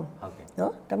လည်းကောင်း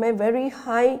နော်ဒါပေမဲ့ very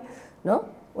high နော်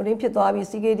ဟိုရင်းဖြစ်သွားပြီ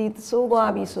CKD ဆိုး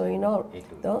သွားပြီဆိုရင်တော့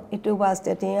နော်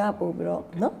etovastatin ကပို့ပြီးတော့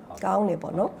နော်ကောင်းတယ်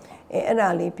ပေါ့နော်အဲ့ဒါ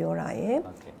လေးပြောတာရယ်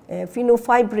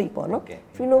phenylfibrate ပေါ့နော်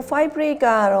phenylfibrate က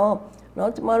တော့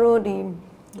နော်ကျမတို့ဒီ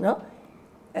နော်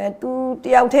သူတ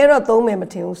ယောက်တည်းတော့သုံးမယ်မ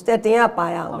ထင်ဘူး statin ကပါ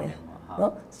ရအောင်မယ်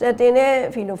နော် statin နဲ့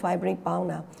phenylfibrate ပေါင်း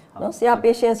တာနော်ဆရာ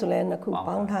patient ဆိုလဲနှစ်ခု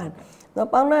ပေါင်းထားတယ်နော်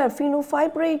ပေါင်းတာ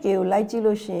phenylfibrate ကိုလိုက်ကြည့်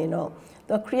လို့ရှိရင်တော့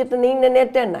သူ creatinine နည်းန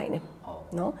ည်းတက်နိုင်တယ်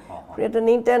နော်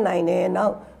creatinine တက်နိုင်တယ်နော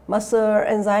က် muscle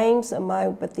enzymes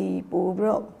myopathy ပိုပြီး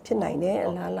တော့ဖြစ်နိုင်တယ်အ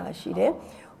လားအလာရှိတယ်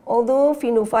although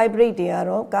phenylfibrate တွေက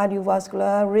တော့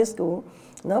cardiovascular risk ကို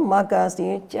နော် markers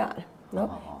တွေကျတယ်နော်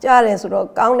ကျတယ်ဆိုတော့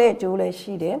ကောင်းတဲ့အကျိုးလည်း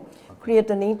ရှိတယ်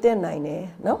creatinine တက်နိုင်တယ်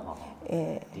နော်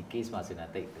ဒီ case မှာစဉ်းစား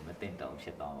တိတ်မတင်တော့ဖြ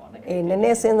စ်သွားပါနဲ့နည်းန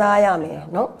ည်းစဉ်းစားရမယ်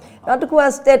နော်နောက်တစ်ခုက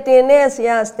statin နဲ့ဆ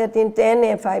ရာ statin 10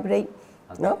 နဲ့ fibrate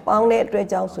နော်ပေါင်းတဲ့အတွက်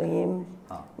ကြောင့်ဆိုရင်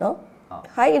နော်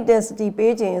high intensity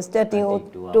ပေးခြင်း statin ကို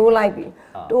တိုးလိုက်ပြီး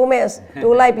တိုး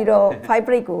လိုက်ပြီးတော့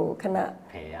fibrate ကိုခဏ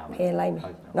ဖယ်လိုက်မယ်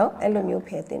နော်အဲ့လိုမျိုးဖ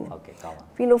ယ်တင်တယ်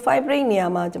phenylfibrate နေရာ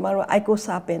မှာကျမတို့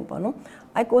icosapent ပေါ့နော်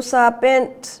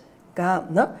icosapent က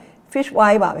နော် fish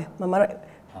oil ပါပဲမမတို့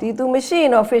ဒီသူမရှိရ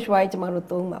င်တော့ fish oil ကျမတို့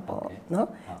သုံးမှာပေါ့နော်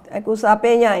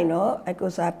icosapent ရရင်တော့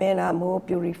icosapent က more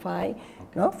purify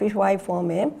နော် fish oil form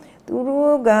ပဲသူ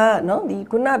တို့ကနော်ဒီ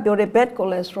ခုနပြောတဲ့ bad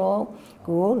cholesterol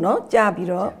ကိုနော်ကျပြီး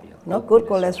တော့နော် good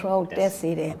cholesterol ကိုတက်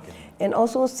စေတယ် and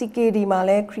also CKD မှာ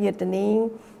လည်း creatinine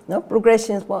နော်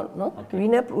progressions ပေါ့နော်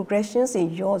renal progressions တွေ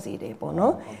ရော့စေတယ်ပေါ့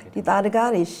နော်ဒီတာတကား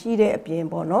တွေရှိတဲ့အပြင်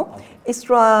ပေါ့နော်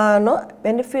extra နော်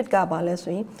benefit ကပါလဲ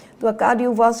ဆိုရင်သူက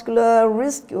cardiovascular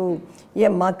risk ကို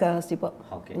ရဲ့ markers တွေပေါ့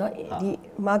နော်ဒီ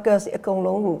markers အကုန်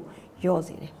လုံးကိုရော့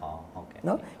စေတယ်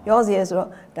နော်ရော့စေရဆိုတော့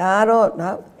ဒါကတော့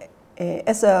နော်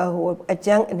as a ဟိုအကျ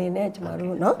န်းအနေနဲ့ကျမ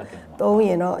တို့เนาะသုံးရ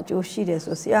င်တော့အကျိုးရှိတယ်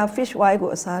ဆိုဆရာ fish oil ကို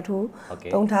အစားထိုး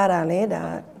သုံးထားတာလဲဒါ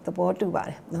သဘောတူပါတ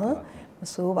ယ်เนาะမ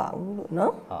ဆိုးပါဘူးလို့เนา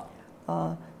ะ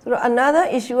ဆိုတော့ another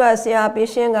issue ကဆရာ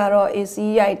patient ကတော့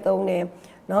ACI သုံးတယ်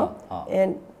เนาะ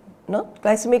and เนาะ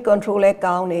glycemic control လဲ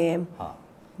ကောင်းတယ်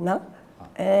เนาะ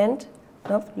and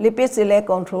เนาะ lipids လဲ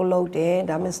control လုပ်တယ်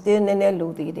ဒါမှ still နည်းနည်း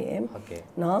လိုသေးတယ်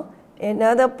เนาะ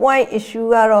another point issue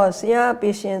ကတော့ဆရာ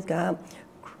patient က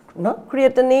နော်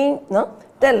creatinine နော်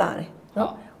တက်လာတယ်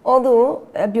နော် although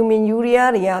albumin urea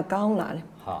တွေကကောင်းလာတယ်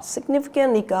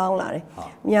significantly ကောင်းလာတယ်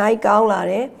အများကြီးကောင်းလာ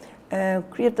တယ်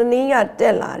creatinine ကတ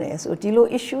က်လာတယ်ဆိုဒီလို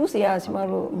issues တွေကကျွန်တော်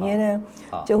တို့အများနဲ့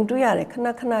ကြုံတွေ့ရတယ်ခဏ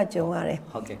ကြုံရတယ်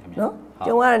ဟုတ်ကဲ့ခင်ဗျာနော်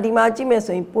ကြုံရတယ်ဒီမှာကြည့်မယ်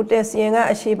ဆိုရင် potassium က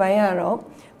အရှေ့ပိုင်းကတော့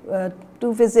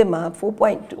2 visit မှာ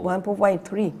 4.1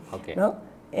 4.3 နော်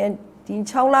and ဒီ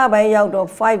6လပိုင်းရောက်တော့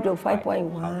5 to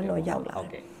 5.1 တော့ရောက်လာ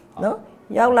တယ်နော်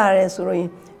ရောက်လာတယ်ဆိုရင်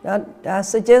ဒါ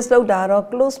suggest လုပ်တာတော့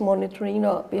close monitoring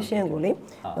တော့ patient ကိုလေ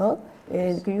နော်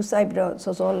you site ပြီးတော့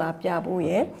စောလာပြဖို့ရ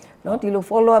ယ်နော်ဒီလို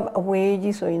follow up အဝေး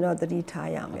ကြီးဆိုရင်တော့သတိထား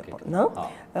ရမယ်ပေါ့နော်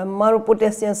မတို့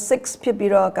potassium 6ဖြစ်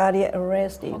ပြီးတော့ cardiac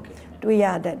arrest တွေတွေ့ရ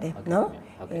တတ်တယ်နော်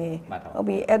ဟုတ်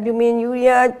ပြီ albumin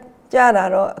urea ကြတာ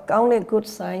တော့အကောင်းတဲ့ good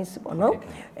signs ပေါ့နော်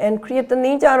and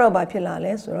creatinine ကြတော့ဘာဖြစ်လာ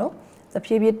လဲဆိုတော့တဖြ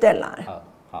ည်းဖြည်းတက်လာတယ်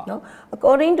နော်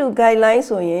according to guidelines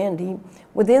ဆိုရင်ဒီ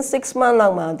within 6 months လော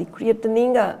က်မှာဒီ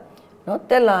creatinine ကနော်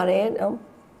တက်လာတယ်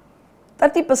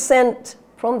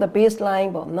30% from the baseline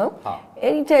ပေါ့နော်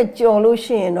အဲ့ဒီထက်ကျော်လို့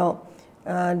ရှိရင်တော့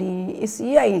ဒီ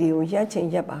ACI တွေကိုရက်ချိန်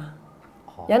ရက်ပါ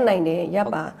ရက်နိုင်တယ်ရက်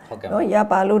ပါနော်ရက်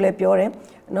ပါလို့လည်းပြောတယ်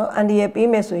နော်အန်ဒီရပေး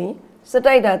မယ်ဆိုရင်စက်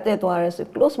တိုက်တာတက်သွားရဲဆို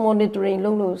close monitoring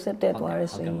လုပ်လို့စက်တက်သွားရဲ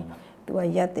ဆိုရင်သူက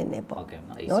ရက်တင်တယ်ပေါ့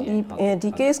နော်ဒီ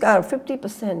case က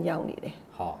 50% ရောက်နေတယ်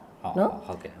နော်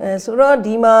ဆိုတော့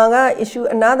ဒီမှာက issue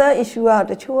another issue က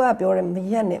တချို့ကပြောတယ်မ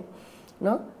ရက်နဲ့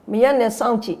နော်မရက်နဲ့စော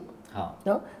င့်ကြည့်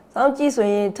နော် စောင့်ကြည့်ဆို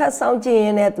ရင်ထပ်စောင့်ကြည့်ရ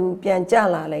င်လည်းသူပြန်ကျ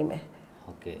လာလိမ့်မယ်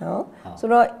ဟုတ်ကဲ့နော်ဆို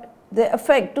တော့ the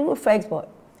effect two effects ပေါ့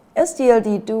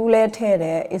SGLT2 လဲထည့်တ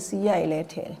ယ် ACI လဲ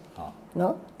ထည့်တယ်ဟုတ်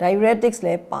နော် diuretics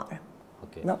လဲပါတယ်ဟုတ်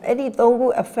ကဲ့နော်အဲ့ဒီ၃ခု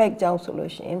effect ကြောင့်ဆို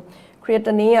လို့ရှိရင်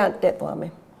creatinine ကတက်သွားမ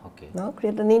ယ်ဟုတ်ကဲ့နော်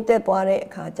creatinine တက်သွားတဲ့အ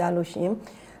ခါကြာလို့ရှိရင်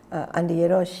အန်ဒီရ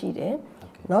တော့ရှိတယ်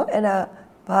နော်အဲ့ဒါ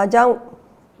ဘာကြောင့်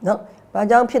နော်ဘာ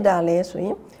ကြောင့်ဖြစ်တာလဲဆိုရ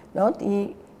င်နော်ဒီ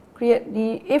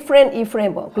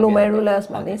efferent ပေါ့ glomerulus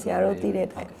မှာလေဆရာတို့သိတဲ့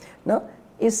အတိုင်းနော်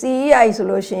ACI ဆို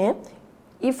လို့ရှိရင်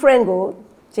efferent ကို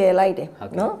ကျယ်လိုက်တယ်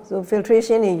နော်ဆို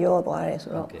filtration တွေရောသွားတယ်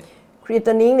ဆိုတော့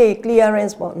creatinine တွေ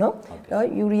clearance ပေါ့နော်နော်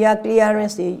urea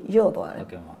clearance တွေရောသွား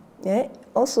တယ်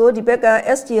also ဒီဘက်က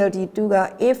SGLT2 က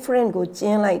efferent ကိုကျ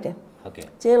င်းလိုက်တယ်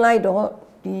ကျင်းလိုက်တော့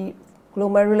ဒီ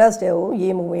glomerulus တွေကိုရေ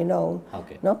မဝင်တော့ဘူး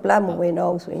เนาะ blood မဝင်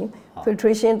တော့ဘူးဆိုရင်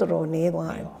filtration တော်တော်နည်း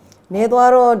သွားတယ်နည်းသွား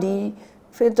တော့ဒီ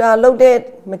filter လုပ်တဲ့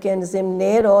mechanism န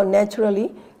ည်းတော့ naturally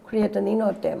creatinine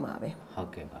တော့တက်မှာပဲဟုတ်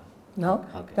ကဲ့ပါเนาะ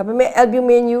ဒါပေမဲ့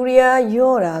albuminuria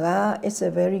ရောတာက it's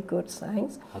a very good sign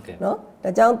เนาะဒါ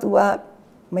ကြောင့် तू က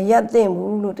မရပ်သင့်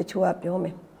ဘူးလို့တချို့ကပြောမ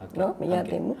ယ်เนาะမရပ်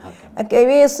သင့်ဘူးအကယ်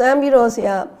၍စမ်းပြီးတော့ဆ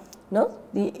ရာเนาะ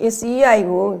ဒီ ACI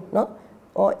ကိုเนาะ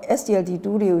or SGLT2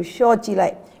 တွေကို short ကြည့်လို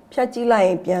က်ဖြတ်ကြည့်လိုက်ရ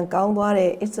င်ပြန်ကောင်းသွားတ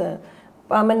ယ် it's a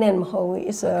permanent မဟုတ်ဘူး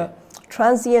it's a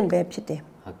transient ပဲဖြစ်တယ်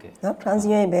ဟုတ်ကဲ့เนาะ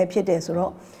transient ပဲဖြစ်တယ်ဆို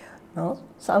တော့เนาะ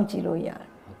စောင့်ကြည့်လို့ရတယ်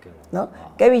ဟုတ်ကဲ့เนาะ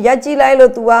ကဲပြီးရက်ကြည့်လိုက်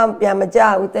လို့ तू ကပြန်မကြ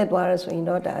ဘူးတက်သွားရဆိုရင်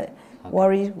တော့ဒါ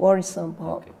worrisome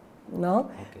ပေါ့เนาะ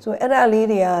ဆိုအဲ့ဒါလေး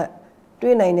တွေက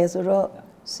တွေ့နိုင်တယ်ဆိုတော့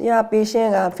ဆရာ patient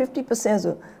က 50%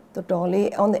 ဆိုတော်တော်လေး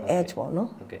on the edge ပေါ့နော်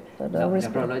ဟုတ်ကဲ့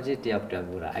nephrology တယောက်ပြော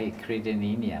တာအဲ့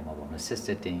creatinine နေရာမှာပေါ့နော်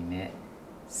cystatin နဲ့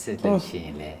စစ်လို့ရှိရ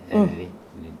င်လည်းအဲဒီ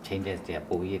changes တွေ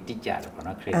ပိုပြီးတိကျတယ်ပေါ့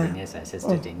နော် creatinine နဲ့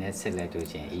cystatin နဲ့စစ်လိုက်လို့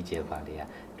ရှိရင် EGFR တွေက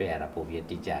တွေ့ရတာပိုပြီး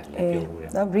တိကျတယ်ပြောလို့ရတ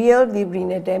ယ် real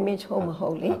renal damage ဟုတ်မဟု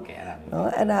တ်လေဟုတ်ကဲ့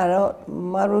အဲ့ဒါတော့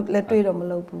မတို့လက်တွေ့တော့မ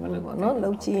လုပ်ဘူးပေါ့နော်လု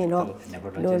ပ်ကြည့်ရင်တော့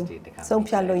ဆုံး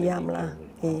ဖြတ်လို့ရမလား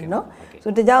အေးနော်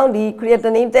ဆိုတကြောင်ဒီ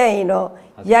creatinine တက်ရင်တော့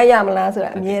ရမလားဆိုတာ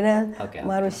အမြဲတမ်း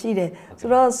မတို့ရှိတယ်ဆို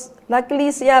တော့ luckily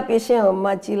ဆရာ patient ကို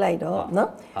မှကြည့်လိုက်တော့နော်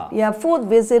ဒီက fourth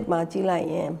visit မှာကြည့်လိုက်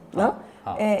ရင်နော်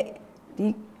ဒီ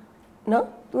နော်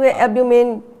သူရဲ့ albumin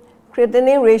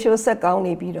creatinine ratio ဆက်ကောင်း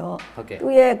နေပြီးတော့သူ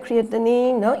ရဲ့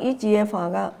creatinine နော် eGFR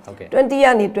က20က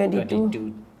နေ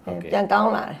22ပြန်ကော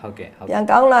င်းလာတယ်ပြန်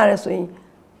ကောင်းလာတယ်ဆိုရင်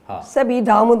ဆက်ပြီး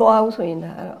down မသွားဘူးဆိုရင်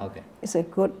ဒါတော့ it's a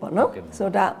good ပေါ့နော်ဆို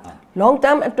တော့ long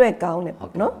term အတွက်ကောင်းတယ်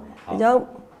ပေါ့နော်ဒါကြောင့်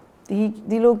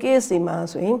ဒီလို case တွေမှာ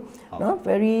ဆိုရင်နော်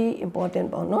very important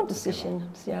ပေါ့နော် decision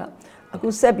ဆရာအခု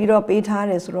ဆက်ပြီးတော့ပေးထား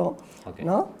တယ်ဆိုတော့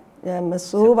နော်မ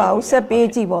စိုးပါဘူးဆက်ပေး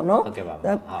ကြည့်ပေါ့နော်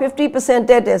50%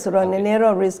 တက်တယ်ဆိုတော့နည်းနည်း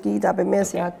တော့ risky ဒါပေမဲ့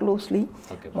ဆရာ closely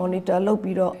monitor လုပ်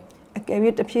ပြီးတော့အကယ်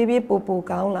၍တဖြည်းဖြည်းပို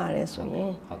ကောင်းလာတယ်ဆိုရ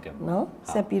င်နော်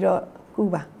ဆက်ပြီးတော့ကု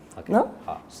ပါနော်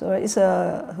so it's a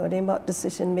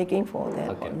decision making for that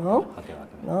ပေါ့နော်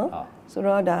နော်ဆို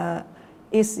တော့ဒါ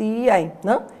ACI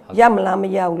နော်ရမလားမ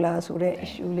ရဘူးလားဆိုတဲ့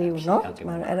issue လေးကိုနော်ကျ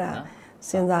မတို့အဲ့ဒါ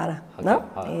စဉ်းစားတာနော်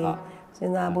စ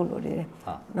ဉ်းစားဖို့လိုတယ်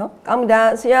နော်ကောင်းတာ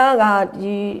ဆရာက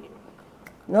ဒီ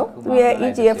နော်သူရဲ့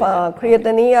EGFR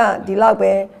creatinine ကဒီလောက်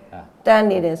ပဲတန်း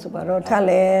နေတယ်ဆိုတော့ထပ်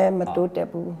လည်းမတိုးတက်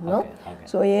ဘူးနော်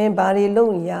ဆိုရင်ဘာတွေလု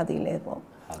ပ်နေရသေးလဲပေါ့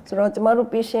ဆိုတော့ကျမတို့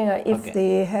patient က if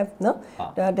they have နော်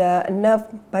ဒါ enough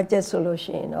budget ဆိုလို့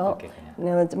ရှိရင်နော်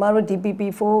ကျမတို့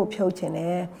DPP4 ကိုဖြုတ်ချင်တ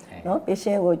ယ်နော်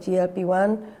patient ကို GLP-1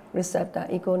 receptor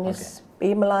agonist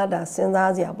ပေးမလားဒါစဉ်း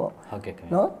စားစရာပေါ့ဟုတ်ကဲ့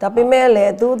နော်ဒါပေမဲ့လ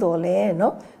ည်းသို့တော်လည်း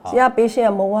နော်ဆရာ patient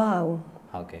ကမဝဘူး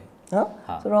ဟုတ်ကဲ့နော်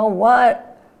ဆိုတော့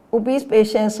obese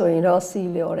patient ဆိုရင်တော့စီ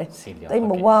လျော်တယ်တိတ်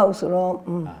မဝဘူးဆိုတော့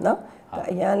နော်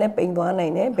အရင်လည်းပိန်သွားနို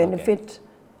င်တယ် benefit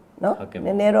နော်န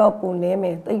ည်းနည်းတော့ပုံနေမ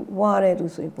ယ်တိတ်ဝရတဲ့သူ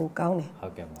ဆိုရင်ပိုကောင်းတယ်ဟု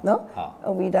တ်ကဲ့နော်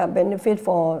with the benefit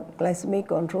for glycemic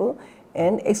control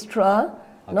and extra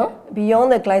နော် beyond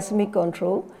the glycemic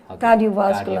control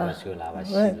cardiovascular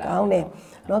ကောင်းတယ်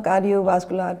နော်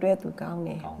cardiovascular အတွက်သူကောင်းတ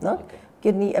ယ်နော်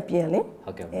kidney အပြင်လေ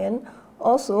and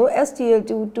also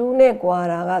SGLT2 နဲ့ကွာ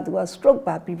တာကသူက stroke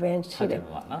ပါ prevent ရှိတယ်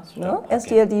နော်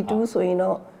SGLT2 ဆိုရင်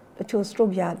တော့တချို့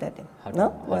stroke ရတတ်တယ်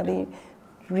နော်ဟိုဒီ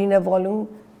renal volume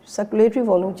circulatory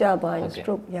volume ကျသွားရင်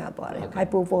stroke ရသွားတယ်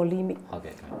hypovolemic ဟုတ်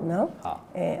ကဲ့နော်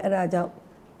အဲ့ဒါကြောင့်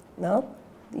နော်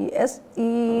ဒီ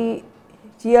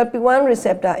GLP-1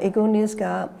 receptor agonist က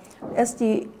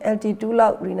SGLT2 လော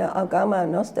က် renal outcome မှာ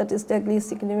နော် statistically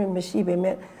significant မရှိပေ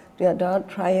မဲ့ဒါ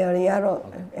trial တွေကတော့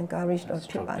encourage တော့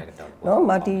ဖြစ်ပါတယ်နော်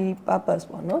multi purpose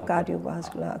ပေါ့နော်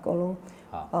cardiovascular အကုန်လုံး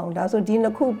ပေါင်းဒါဆိုဒီနှ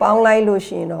စ်ခုပေါင်းလိုက်လို့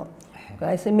ရှိရင်တော့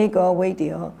glycemic ရော weight တွေ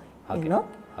ရောနော်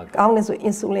ကောင်းတယ်ဆို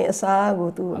insulin အစားကို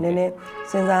သူနည်းနည်း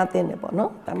စဉ်းစားသင့်တယ်ပေါ့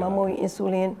နော်ဒါမှမဟုတ်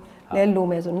insulin လဲလို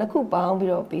မယ်ဆိုနှစ်ခုပေါင်းပြီး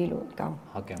တော့ပေးလို့ကောင်း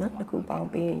ဟုတ်ကဲ့နော်နှစ်ခုပေါင်း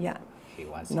ပေးရ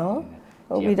နော်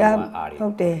ဟုတ်ပြီဒါဟု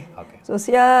တ်တယ်ဆိုဆ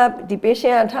ရာဒီ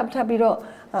patient ထပ်ပြီးတော့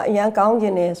အရန်ကောင်းခြ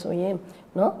င်းနေဆိုရင်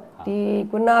နော်ဒီ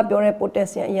ခုနပြောတဲ့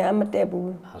potassium အရန်မတက်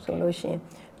ဘူးဆိုလို့ရှိရင်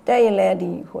တက်ရင်လည်း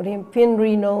ဒီဟို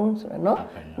핀리논ဆိုတာနော်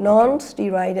non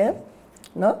steroidal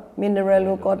နော်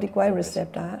mineralocorticoid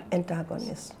receptor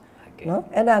antagonist နော်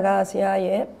အဲ့ဒါကဆရာ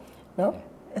ရဲ့နော်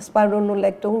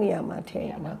spironolactone နေရာမှာထည့်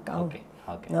ရမှာကောင်းတယ်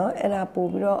နော်အဲ့ဒါပို့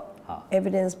ပြီးတော့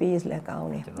evidence base လည်းကောင်း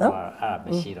တယ်နော်အဲ့ဒါမ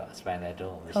ရှိတော့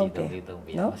spironolactone မရှိတော့ဒီသုံး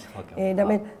ပြီးတော့ဟုတ်ကဲ့ဒါပေ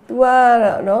မဲ့ तू က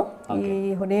နော်ဒီ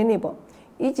ဟိုနေနေပေါ့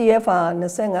EGFR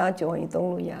 25ကျော်ရင်သုံး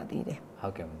လို့ရသေးတယ်ဟု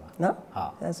တ်ကဲ့ပါနော်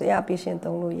ဟုတ်ဆရာ patient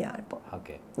သုံးလို့ရတယ်ပေါ့ဟုတ်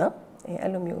ကဲ့နော်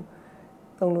အဲ့လိုမျိုး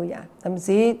သုံးလို့ရတယ်ဒါပေမဲ့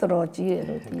ဈေးတော်တော်ကြီးတယ်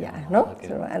လို့သိရတယ်နော်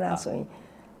ဆိုတော့အဲ့ဒါဆိုရင်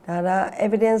ဒါ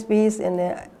evidence base and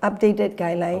updated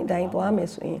guideline အတိုင်းသွားမယ်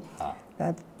ဆိုရင်ဒါ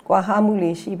ကွာဟမှု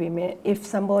လေးရှိပေမဲ့ if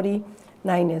somebody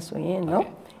နိုင်နေဆိုရင်နော်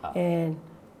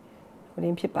ဟိုရ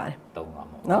င်းဖြစ်ပါတယ်သုံးပါ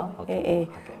မို့နော်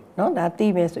နော်ဒါသိ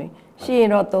မယ်ဆိုရင်ရှိရင်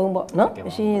တော့သုံးပေါ့နော်မ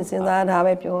ရှိရင်စဉ်းစားထား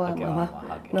ပဲပြောရမှာပါ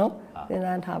နော်စဉ်း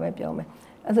စားထားပဲပြောမယ်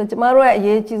အဲ့ဆိုကျမတို့ရဲ့အ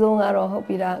ရေးကြီးဆုံးကတော့ဟုတ်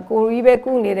ပြီလားကိုရီးပဲ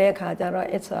ကုနေတဲ့အခါကျတော့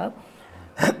it's a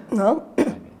နော်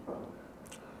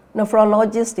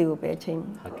nephrologist တွေကိုပဲချိန်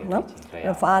နော်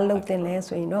refer လုပ်တင်လဲ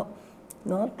ဆိုရင်တော့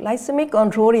နော် glycemic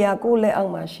control တွေကကိုယ့်လက်အော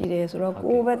က်မှာရှိတယ်ဆိုတော့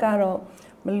ကိုယ့်ဘက်ကတော့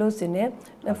မလွတ်စင်နဲ့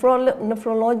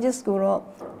nephrologist ကိုတော့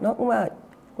နော်ဥမာ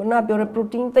ခုနပြောတဲ့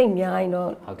protein သိမ့်များရင်တော့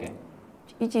ဟုတ်ကဲ့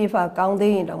EGFR ကောင်း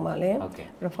သေးရင်တောင်မှလည်း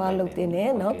refer လုပ်တင်တယ်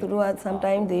နော်သူတို့က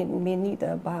sometimes they may need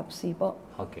a biopsy ပေါ့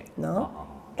ဟုတ်ကဲ့နော်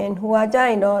and ဟိုကကြရ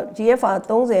င်တော့ GFR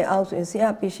 30အောက်ဆိုရင်ဆရာ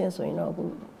patient ဆိုရင်တော့အခု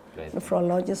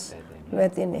nephrologist လွယ်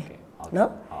တင်တယ်နော်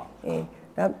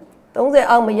ဒါ30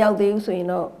အောက်မရောက်သေးဘူးဆိုရင်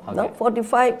တော့နော်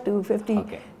45 to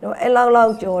 50နော်အဲ့လော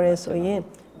က်ကျော်တယ်ဆိုရင်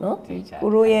နော်ကို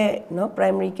ရိုရဲ့နော်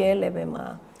primary care level မှာ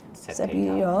ဆက်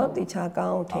ပြီးတော့တခြားကော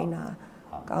င်းထိန်းတာ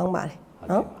ကောင်းပါတယ်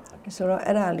နော်ဆိုတော့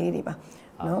အဲ့ဒါလေးတွေပါ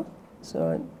နော်ဆို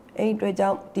တော့အဲ့အတွက်ကြော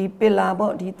င့်ဒီ pillar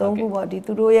ပေါ့ဒီ3ခုပေါ့ဒီ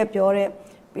သူတို့ရဲ့ပြောတဲ့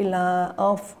pillar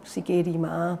of CKD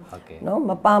မှာနော်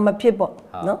မပါမဖြစ်ပေါ့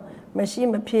နော်မရှိ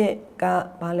မဖြစ်က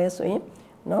ဘာလဲဆိုရင်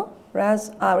နော်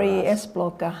RAS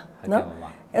blocker နော်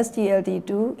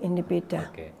SGLT2 inhibitor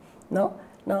နော်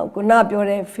နောက်ခုနပြော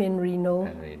တဲ့ 핀리논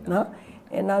နော်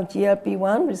and now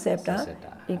GLP-1 receptor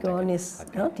agonist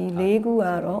နော်ဒီ၄ခုက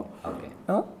တော့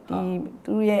နော်ဒီ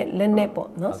သူရဲ့လက်နဲ့ပေါ့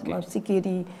နော် CKD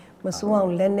မဆိုးအော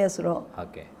င်လက်နဲ့ဆိုတော့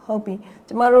ဟုတ်ပြီ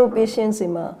ကျမတို့ patient တွေ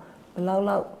မှာဘယ်လော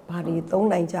က်ဘာတွေသုံး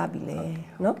နိုင်ကြပြီလဲ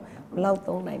နော်ဘယ်လောက်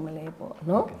သုံးနိုင်မလဲပေါ့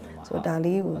နော်ဆိုဒါ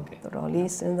လေးကိုတော်တော်လေး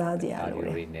စဉ်းစားကြရလို့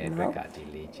လေနော်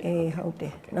ဟုတ်တ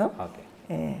ယ်နော်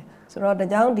ဆိုတော့ဒါ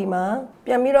ကြောင့်ဒီမှာ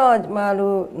ပြန်ပြီးတော့ကျမ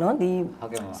တို့เนาะဒီ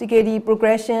CKD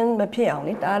progression မဖြစ်အောင်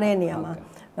လေတားတဲ့နေရာမှာ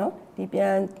เนาะဒီပြ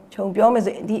န်ခြုံပြောမယ်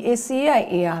ဆိုဒီ ACI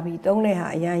ARB တုံးတဲ့ဟာ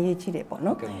အရင်ရေးကြည့်တယ်ပေါ့เน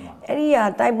าะအဲ့ဒီဟာ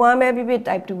type 1ပဲဖြစ်ဖြစ်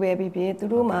type 2ပဲဖြစ်ဖြစ်သူ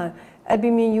တို့မှာ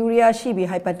albuminuria ရှိပြီး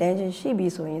hypertension ရှိ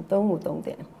ပြီးဆိုရင်သုံးဖို့သုံးတ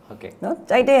ယ်ဟုတ်ကဲ့เนาะ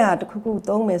ကြိုက်တဲ့ဟာတစ်ခုခု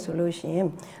သုံးမယ်ဆိုလို့ရှိရင်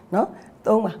เนาะ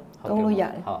သုံးပါသုံးလို့ရ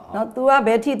တယ်เนาะ तू ကဘ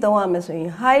ယ်ထိသုံးရမလဲဆိုရင်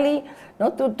highly เนา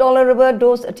ะ to tolerable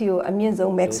dose အထိကိုအမြင့်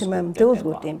ဆုံး maximum dose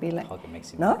ကိုတင်ပေးလိုက်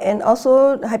เนาะ and also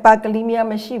hyperkalemia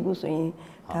မရှိဘူးဆိုရင်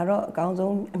ဒါတော့အကောင်း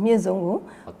ဆုံးအမြင့်ဆုံးကို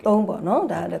သုံးပေါ့เนาะ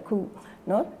ဒါတစ်ခု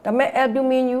เนาะဒါပေမဲ့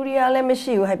albuminuria လည်းမ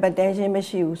ရှိဘူး hypertension မ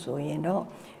ရှိဘူးဆိုရင်တော့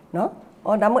เนาะ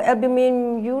ဒါမှမဟုတ်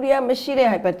albuminuria မရှိတဲ့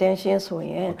hypertension ဆို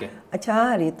ရင်အခြား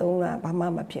ဟာတွေသုံးတာဘာမှ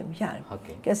မဖြစ်ဘူးရတယ်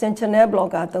calcium channel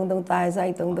blocker သုံး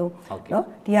thiazide သုံးเนาะ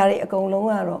ဒီဟာတွေအကုန်လုံး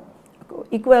ကတော့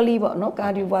equally ပေါ့เนาะ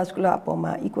cardiovascular အပေါ်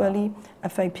မှာ equally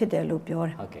affect ဖြစ်တယ်လို့ပြောတ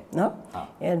ယ်เนาะ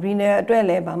renal အတွက်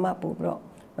လည်းဘာမှပို့ပြီးတော့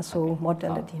မဆိုး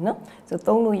mortality เนาะဆို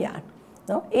သုံးလို့ရတယ်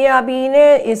เนาะ ARB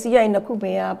နဲ့ ACI နှစ်ခု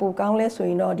ပဲပိုကောင်းလဲဆို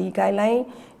ရင်တော့ဒီ guideline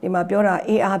ဒီမှာပြောတာ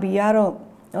ARB ကတော့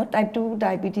เนาะ type 2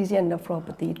 diabetes and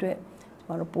nephropathy အတွက်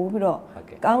ကျွန်တော်ပို့ပြီးတော့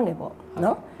ကောင်းတယ်ပေါ့เน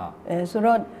าะဆို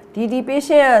တော့ဒီ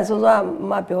patient ကဆိုတော့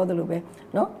မပြောသလိုပဲ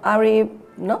เนาะ RA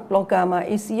เนาะ blocker မှာ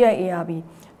ACI ARB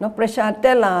เนาะ pressure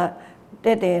တ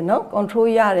က်တယ်เนาะ control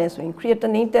ရတယ်ဆိုရင်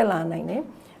creatinine တက်လာနိုင်တယ်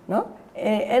เนาะ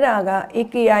အဲ့ဒါက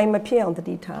AKI မဖြစ်အောင်တ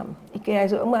တိထား AKI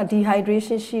ဆိုဥမာ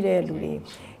dehydration ရှိတဲ့လူတွေ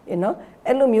เนาะ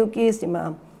အဲ့လိုမျိုး case ဒီမှာ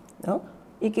เนาะ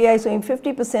AKI ဆိုရင်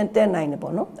 50% တက်နိုင်တယ်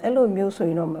ပေါ့နော်အဲ့လိုမျိုးဆိုရ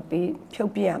င်တော့မပေးဖြု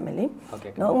တ်ပြရမယ်လေ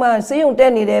เนาะဥမာဆေးရုံတ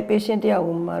က်နေတဲ့ patient တယောက်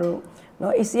ကိုမတို့เนา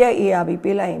ะ ACI ARB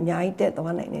ပေးလိုက်ရင်အများကြီးတက်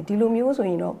သွားနိုင်တယ်ဒီလိုမျိုးဆို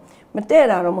ရင်တော့မတက်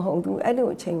တာတော့မဟုတ်ဘူးအဲ့လို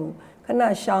အချိန်ကိုခဏ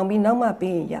ရှောင်ပြီးနောက်မှ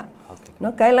ပေးရင်ရเนา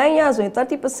ะ guideline ရဆိုရင်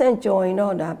 30% ကျော်ရင်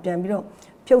တော့ဒါပြန်ပြီးတော့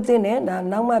ဖြုတ်သင့်တယ်ဒါ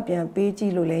နောက်မှပြန်ပေးကြ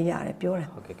ည့်လို့လည်းရတယ်ပြောတယ်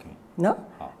เนาะ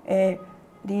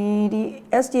ဒီ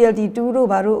SGLT2 တို့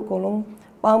ဘာတို့အကုန်လုံး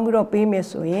ပေါင်းပြီးတော့ပေးမယ်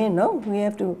ဆိုရင်เนาะ we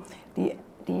have to ဒီ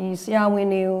the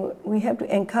𝗂we have to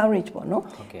encourage ပေါ့နော်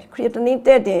creatinine တ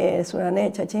က်တယ်ဆိုတာနဲ့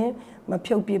ချက်ချင်းမ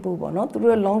ဖြုတ်ပြဖို့ပေါ့နော်သူ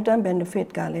တို့ long term benefit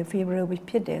ကလည်း favorable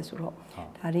ဖြစ်တယ်ဆိုတော့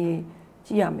ဒါတွေကြ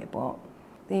ည့်ရမယ်ပေါ့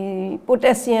ဒီ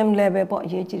potassium level ပေါ့အ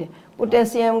ရေးကြီးတယ်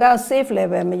potassium က safe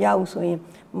level မရောက်ဆိုရင်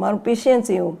မတို့ patient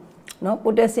တွေကိုနော်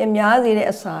potassium များစေတဲ့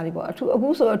အစာတွေပေါ့အခု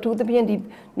ဆိုအထူးသဖြင့်ဒီ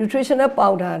nutritional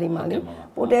powder တွေမှာလေ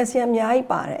potassium အများကြီး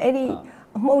ပါတယ်အဲ့ဒီ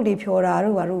အမှုန့်တွေဖြော်တာ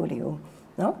တို့ဘာတို့တွေကို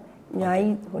နော်အများ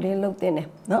ကြီးဟိုလေးလုတ်တင်တယ်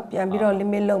နော်ပြန်ပြီးတော့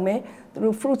limit လုပ်မယ်သူ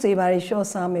တို့ fruit တွေဘာတွေ short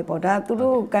စားမယ်ပေါ့ဒါသူ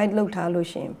တို့ guide လုပ်ထားလို့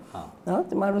ရှင်နော်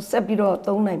ကျမတို့ဆက်ပြီးတော့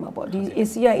သုံးနိုင်မှာပေါ့ဒီ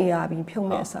ACI ARB ဖြုံး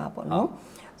မဲ့အစာပေါ့နော်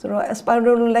ဆိုတော့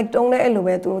spironolactone လည်းအဲ့လို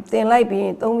ပဲသူတင်လိုက်ပြီးရ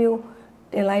င်3မျိုး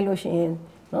တင်လိုက်လို့ရှင်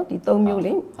နော်ဒီ3မျိုး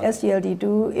လေ SGLT2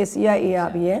 ACI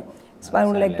ARB ရဲ့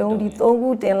spironolactone ဒီ3ခု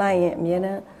တင်လိုက်ရင်အမြဲတ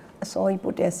မ်းအစောကြီး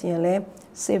potassium လည်း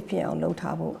safe ဖြစ်အောင်လုပ်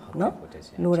ထားဖို့နော်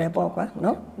လိုတယ်ပေါ့ကွာ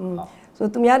နော်ဆို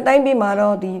သူများတိုင်းပြည်မှာ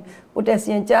တော့ဒီ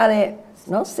potassium ကျတဲ့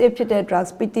နော် safe ဖြစ်တဲ့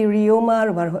drugs pityrioma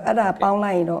တို့ဘာလို့အဲ့ဒါပေါင်း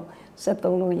လိုက်ရင်တော့ဆက်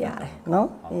သုံးလို့ရတယ်နော်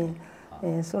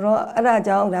ဆိုတော့အဲ့ဒါ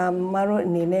ကြောင့်ဒါမတို့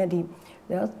အနေနဲ့ဒီ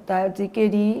နော်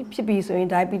CKD ဖြစ်ပြီဆိုရင်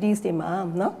diabetes တွေမှာ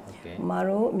နော်မ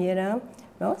တို့အများအား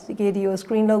နော် CKD ကို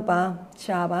screen လုပ်ပါ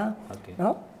ရှာပါ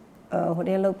နော်ဟို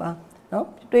တဲ့လုပ်ပါနော်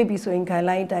တွေ့ပြီဆိုရင်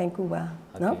guideline အတိုင်းကူပါ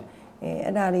နော်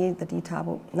အဲ့ဒါလေးတတိထား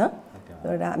ဖို့နော်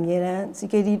ဆိုတော့ဒါအများအား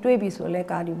CKD တွေ့ပြီဆိုလဲ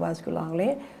cardiovascular ကိုလ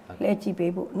ည်းလှည့်ကြည့်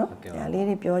ပေးဖို့နော်ဒါလေး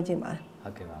တွေပြောချင်ပါတယ်ဟု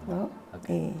တ်ကဲ့ပါနော်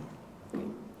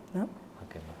နော်ဟုတ်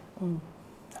ကဲ့ပါ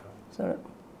ဆိုတော့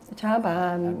တခြားပါ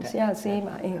ဆရာဆေး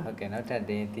မှာဟုတ်ကဲ့နောက်ထပ်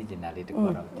တင်းသိကျင်တာလေးတခု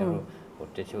တော့ကျွန်တော်ဟို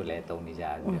တချို့လဲသုံးနေကြ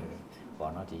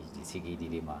ပေါ့နော်ဒီ CKD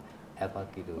တွေမှာ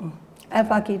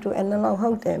alphaketoanalogue ဟု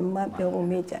တ်တယ်မပြောဖို့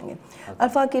မေ့ကြံခဲ့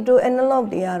alphaketoanalogue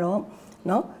တွေကတော့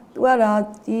နော်သူကတော့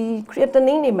ဒီ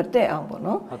creatinine တွေမတက်အောင်ပေါ့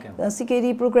နော် CKD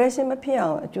progression မဖြစ်အော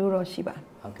င်အကျိုးတော့ရှိပါတယ်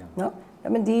ဟုတ်ကဲ့နော်ဒါပေ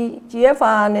မဲ့ဒီ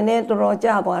GFR နည်းနည်းတော်တော်ကျ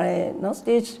သွားတယ်နော်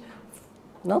stage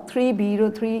နော် 3B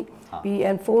တို့ 3B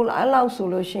and 4အဲ့လောက်ဆို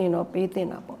လို့ရှိရင်တော့ပေးတင်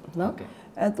တာပေါ့နော်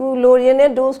သူလိုရင်း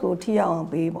တဲ့ dose ကိုထိအောင်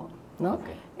ပေးပေါ့နော်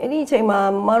အဲ့ဒီအချိန်မှာ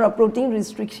မတော့ protein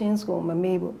restrictions ကိုမ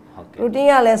မေ့ဘူး protein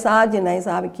ကလည်းစားကျင်တိုင်း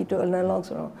စားပြီး ketoanalogue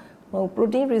ဆိုတော့ဟို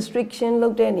protein restriction လု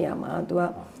ပ်တဲ့နေရာမှာသူက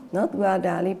နော်သူက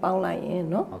ဒါလေးပေါင်းလိုက်ရင်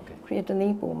နော်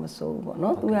creatinine ပုံမစိုးဘူးပေါ့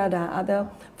နော်သူကဒါ other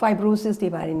fibrosis တွေ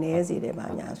ပါတယ်နည်းစေတယ်ပါ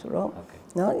ညာဆိုတော့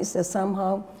နော် is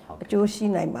somehow အကျိုးရှိ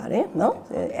နိုင်ပါတယ်နော်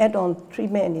add on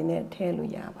treatment အနေနဲ့ထည့်လို့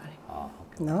ရပါတယ်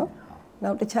နော်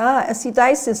နောက်တခြား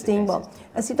acetylcysteine ပေါ့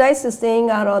acetylcysteine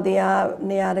ကတော့တရား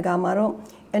နေရာတကာမှာတော့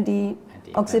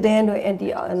antioxidant တို့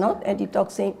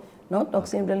antitoxin နော်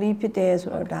toxin relief ဖြစ်တယ်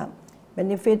ဆိုတော့ဒါ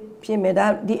benefit ဖြစ်မယ်ဒါ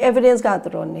ဒီ evidence ကတော်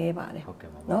တော်နည်းပါတယ်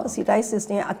နော်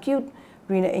acetylcysteine acute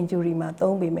renal injury မှာ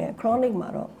သုံးပေမဲ့ chronic မှာ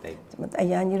တော့အ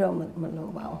ရန်ကြီးတော့မလို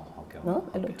ပါဘူးနော်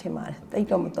အဲ့လိုထင်ပါတယ်တိတ်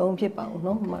တော့မသုံးဖြစ်ပါဘူး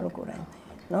နော်မတို့ကိုယ်တိုင်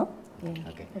နော်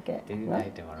ဟုတ်ကဲ့ဒီ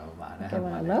နေ့တင်ပါတော့ပါနော်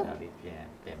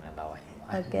ပြန်လာပါဟု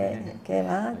တ်ကဲ့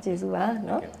ပါကျေးဇူးပါ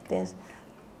နော်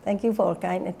thank you for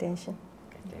kind attention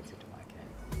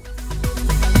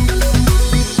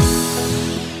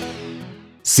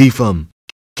Zifam,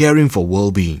 caring for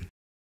well-being.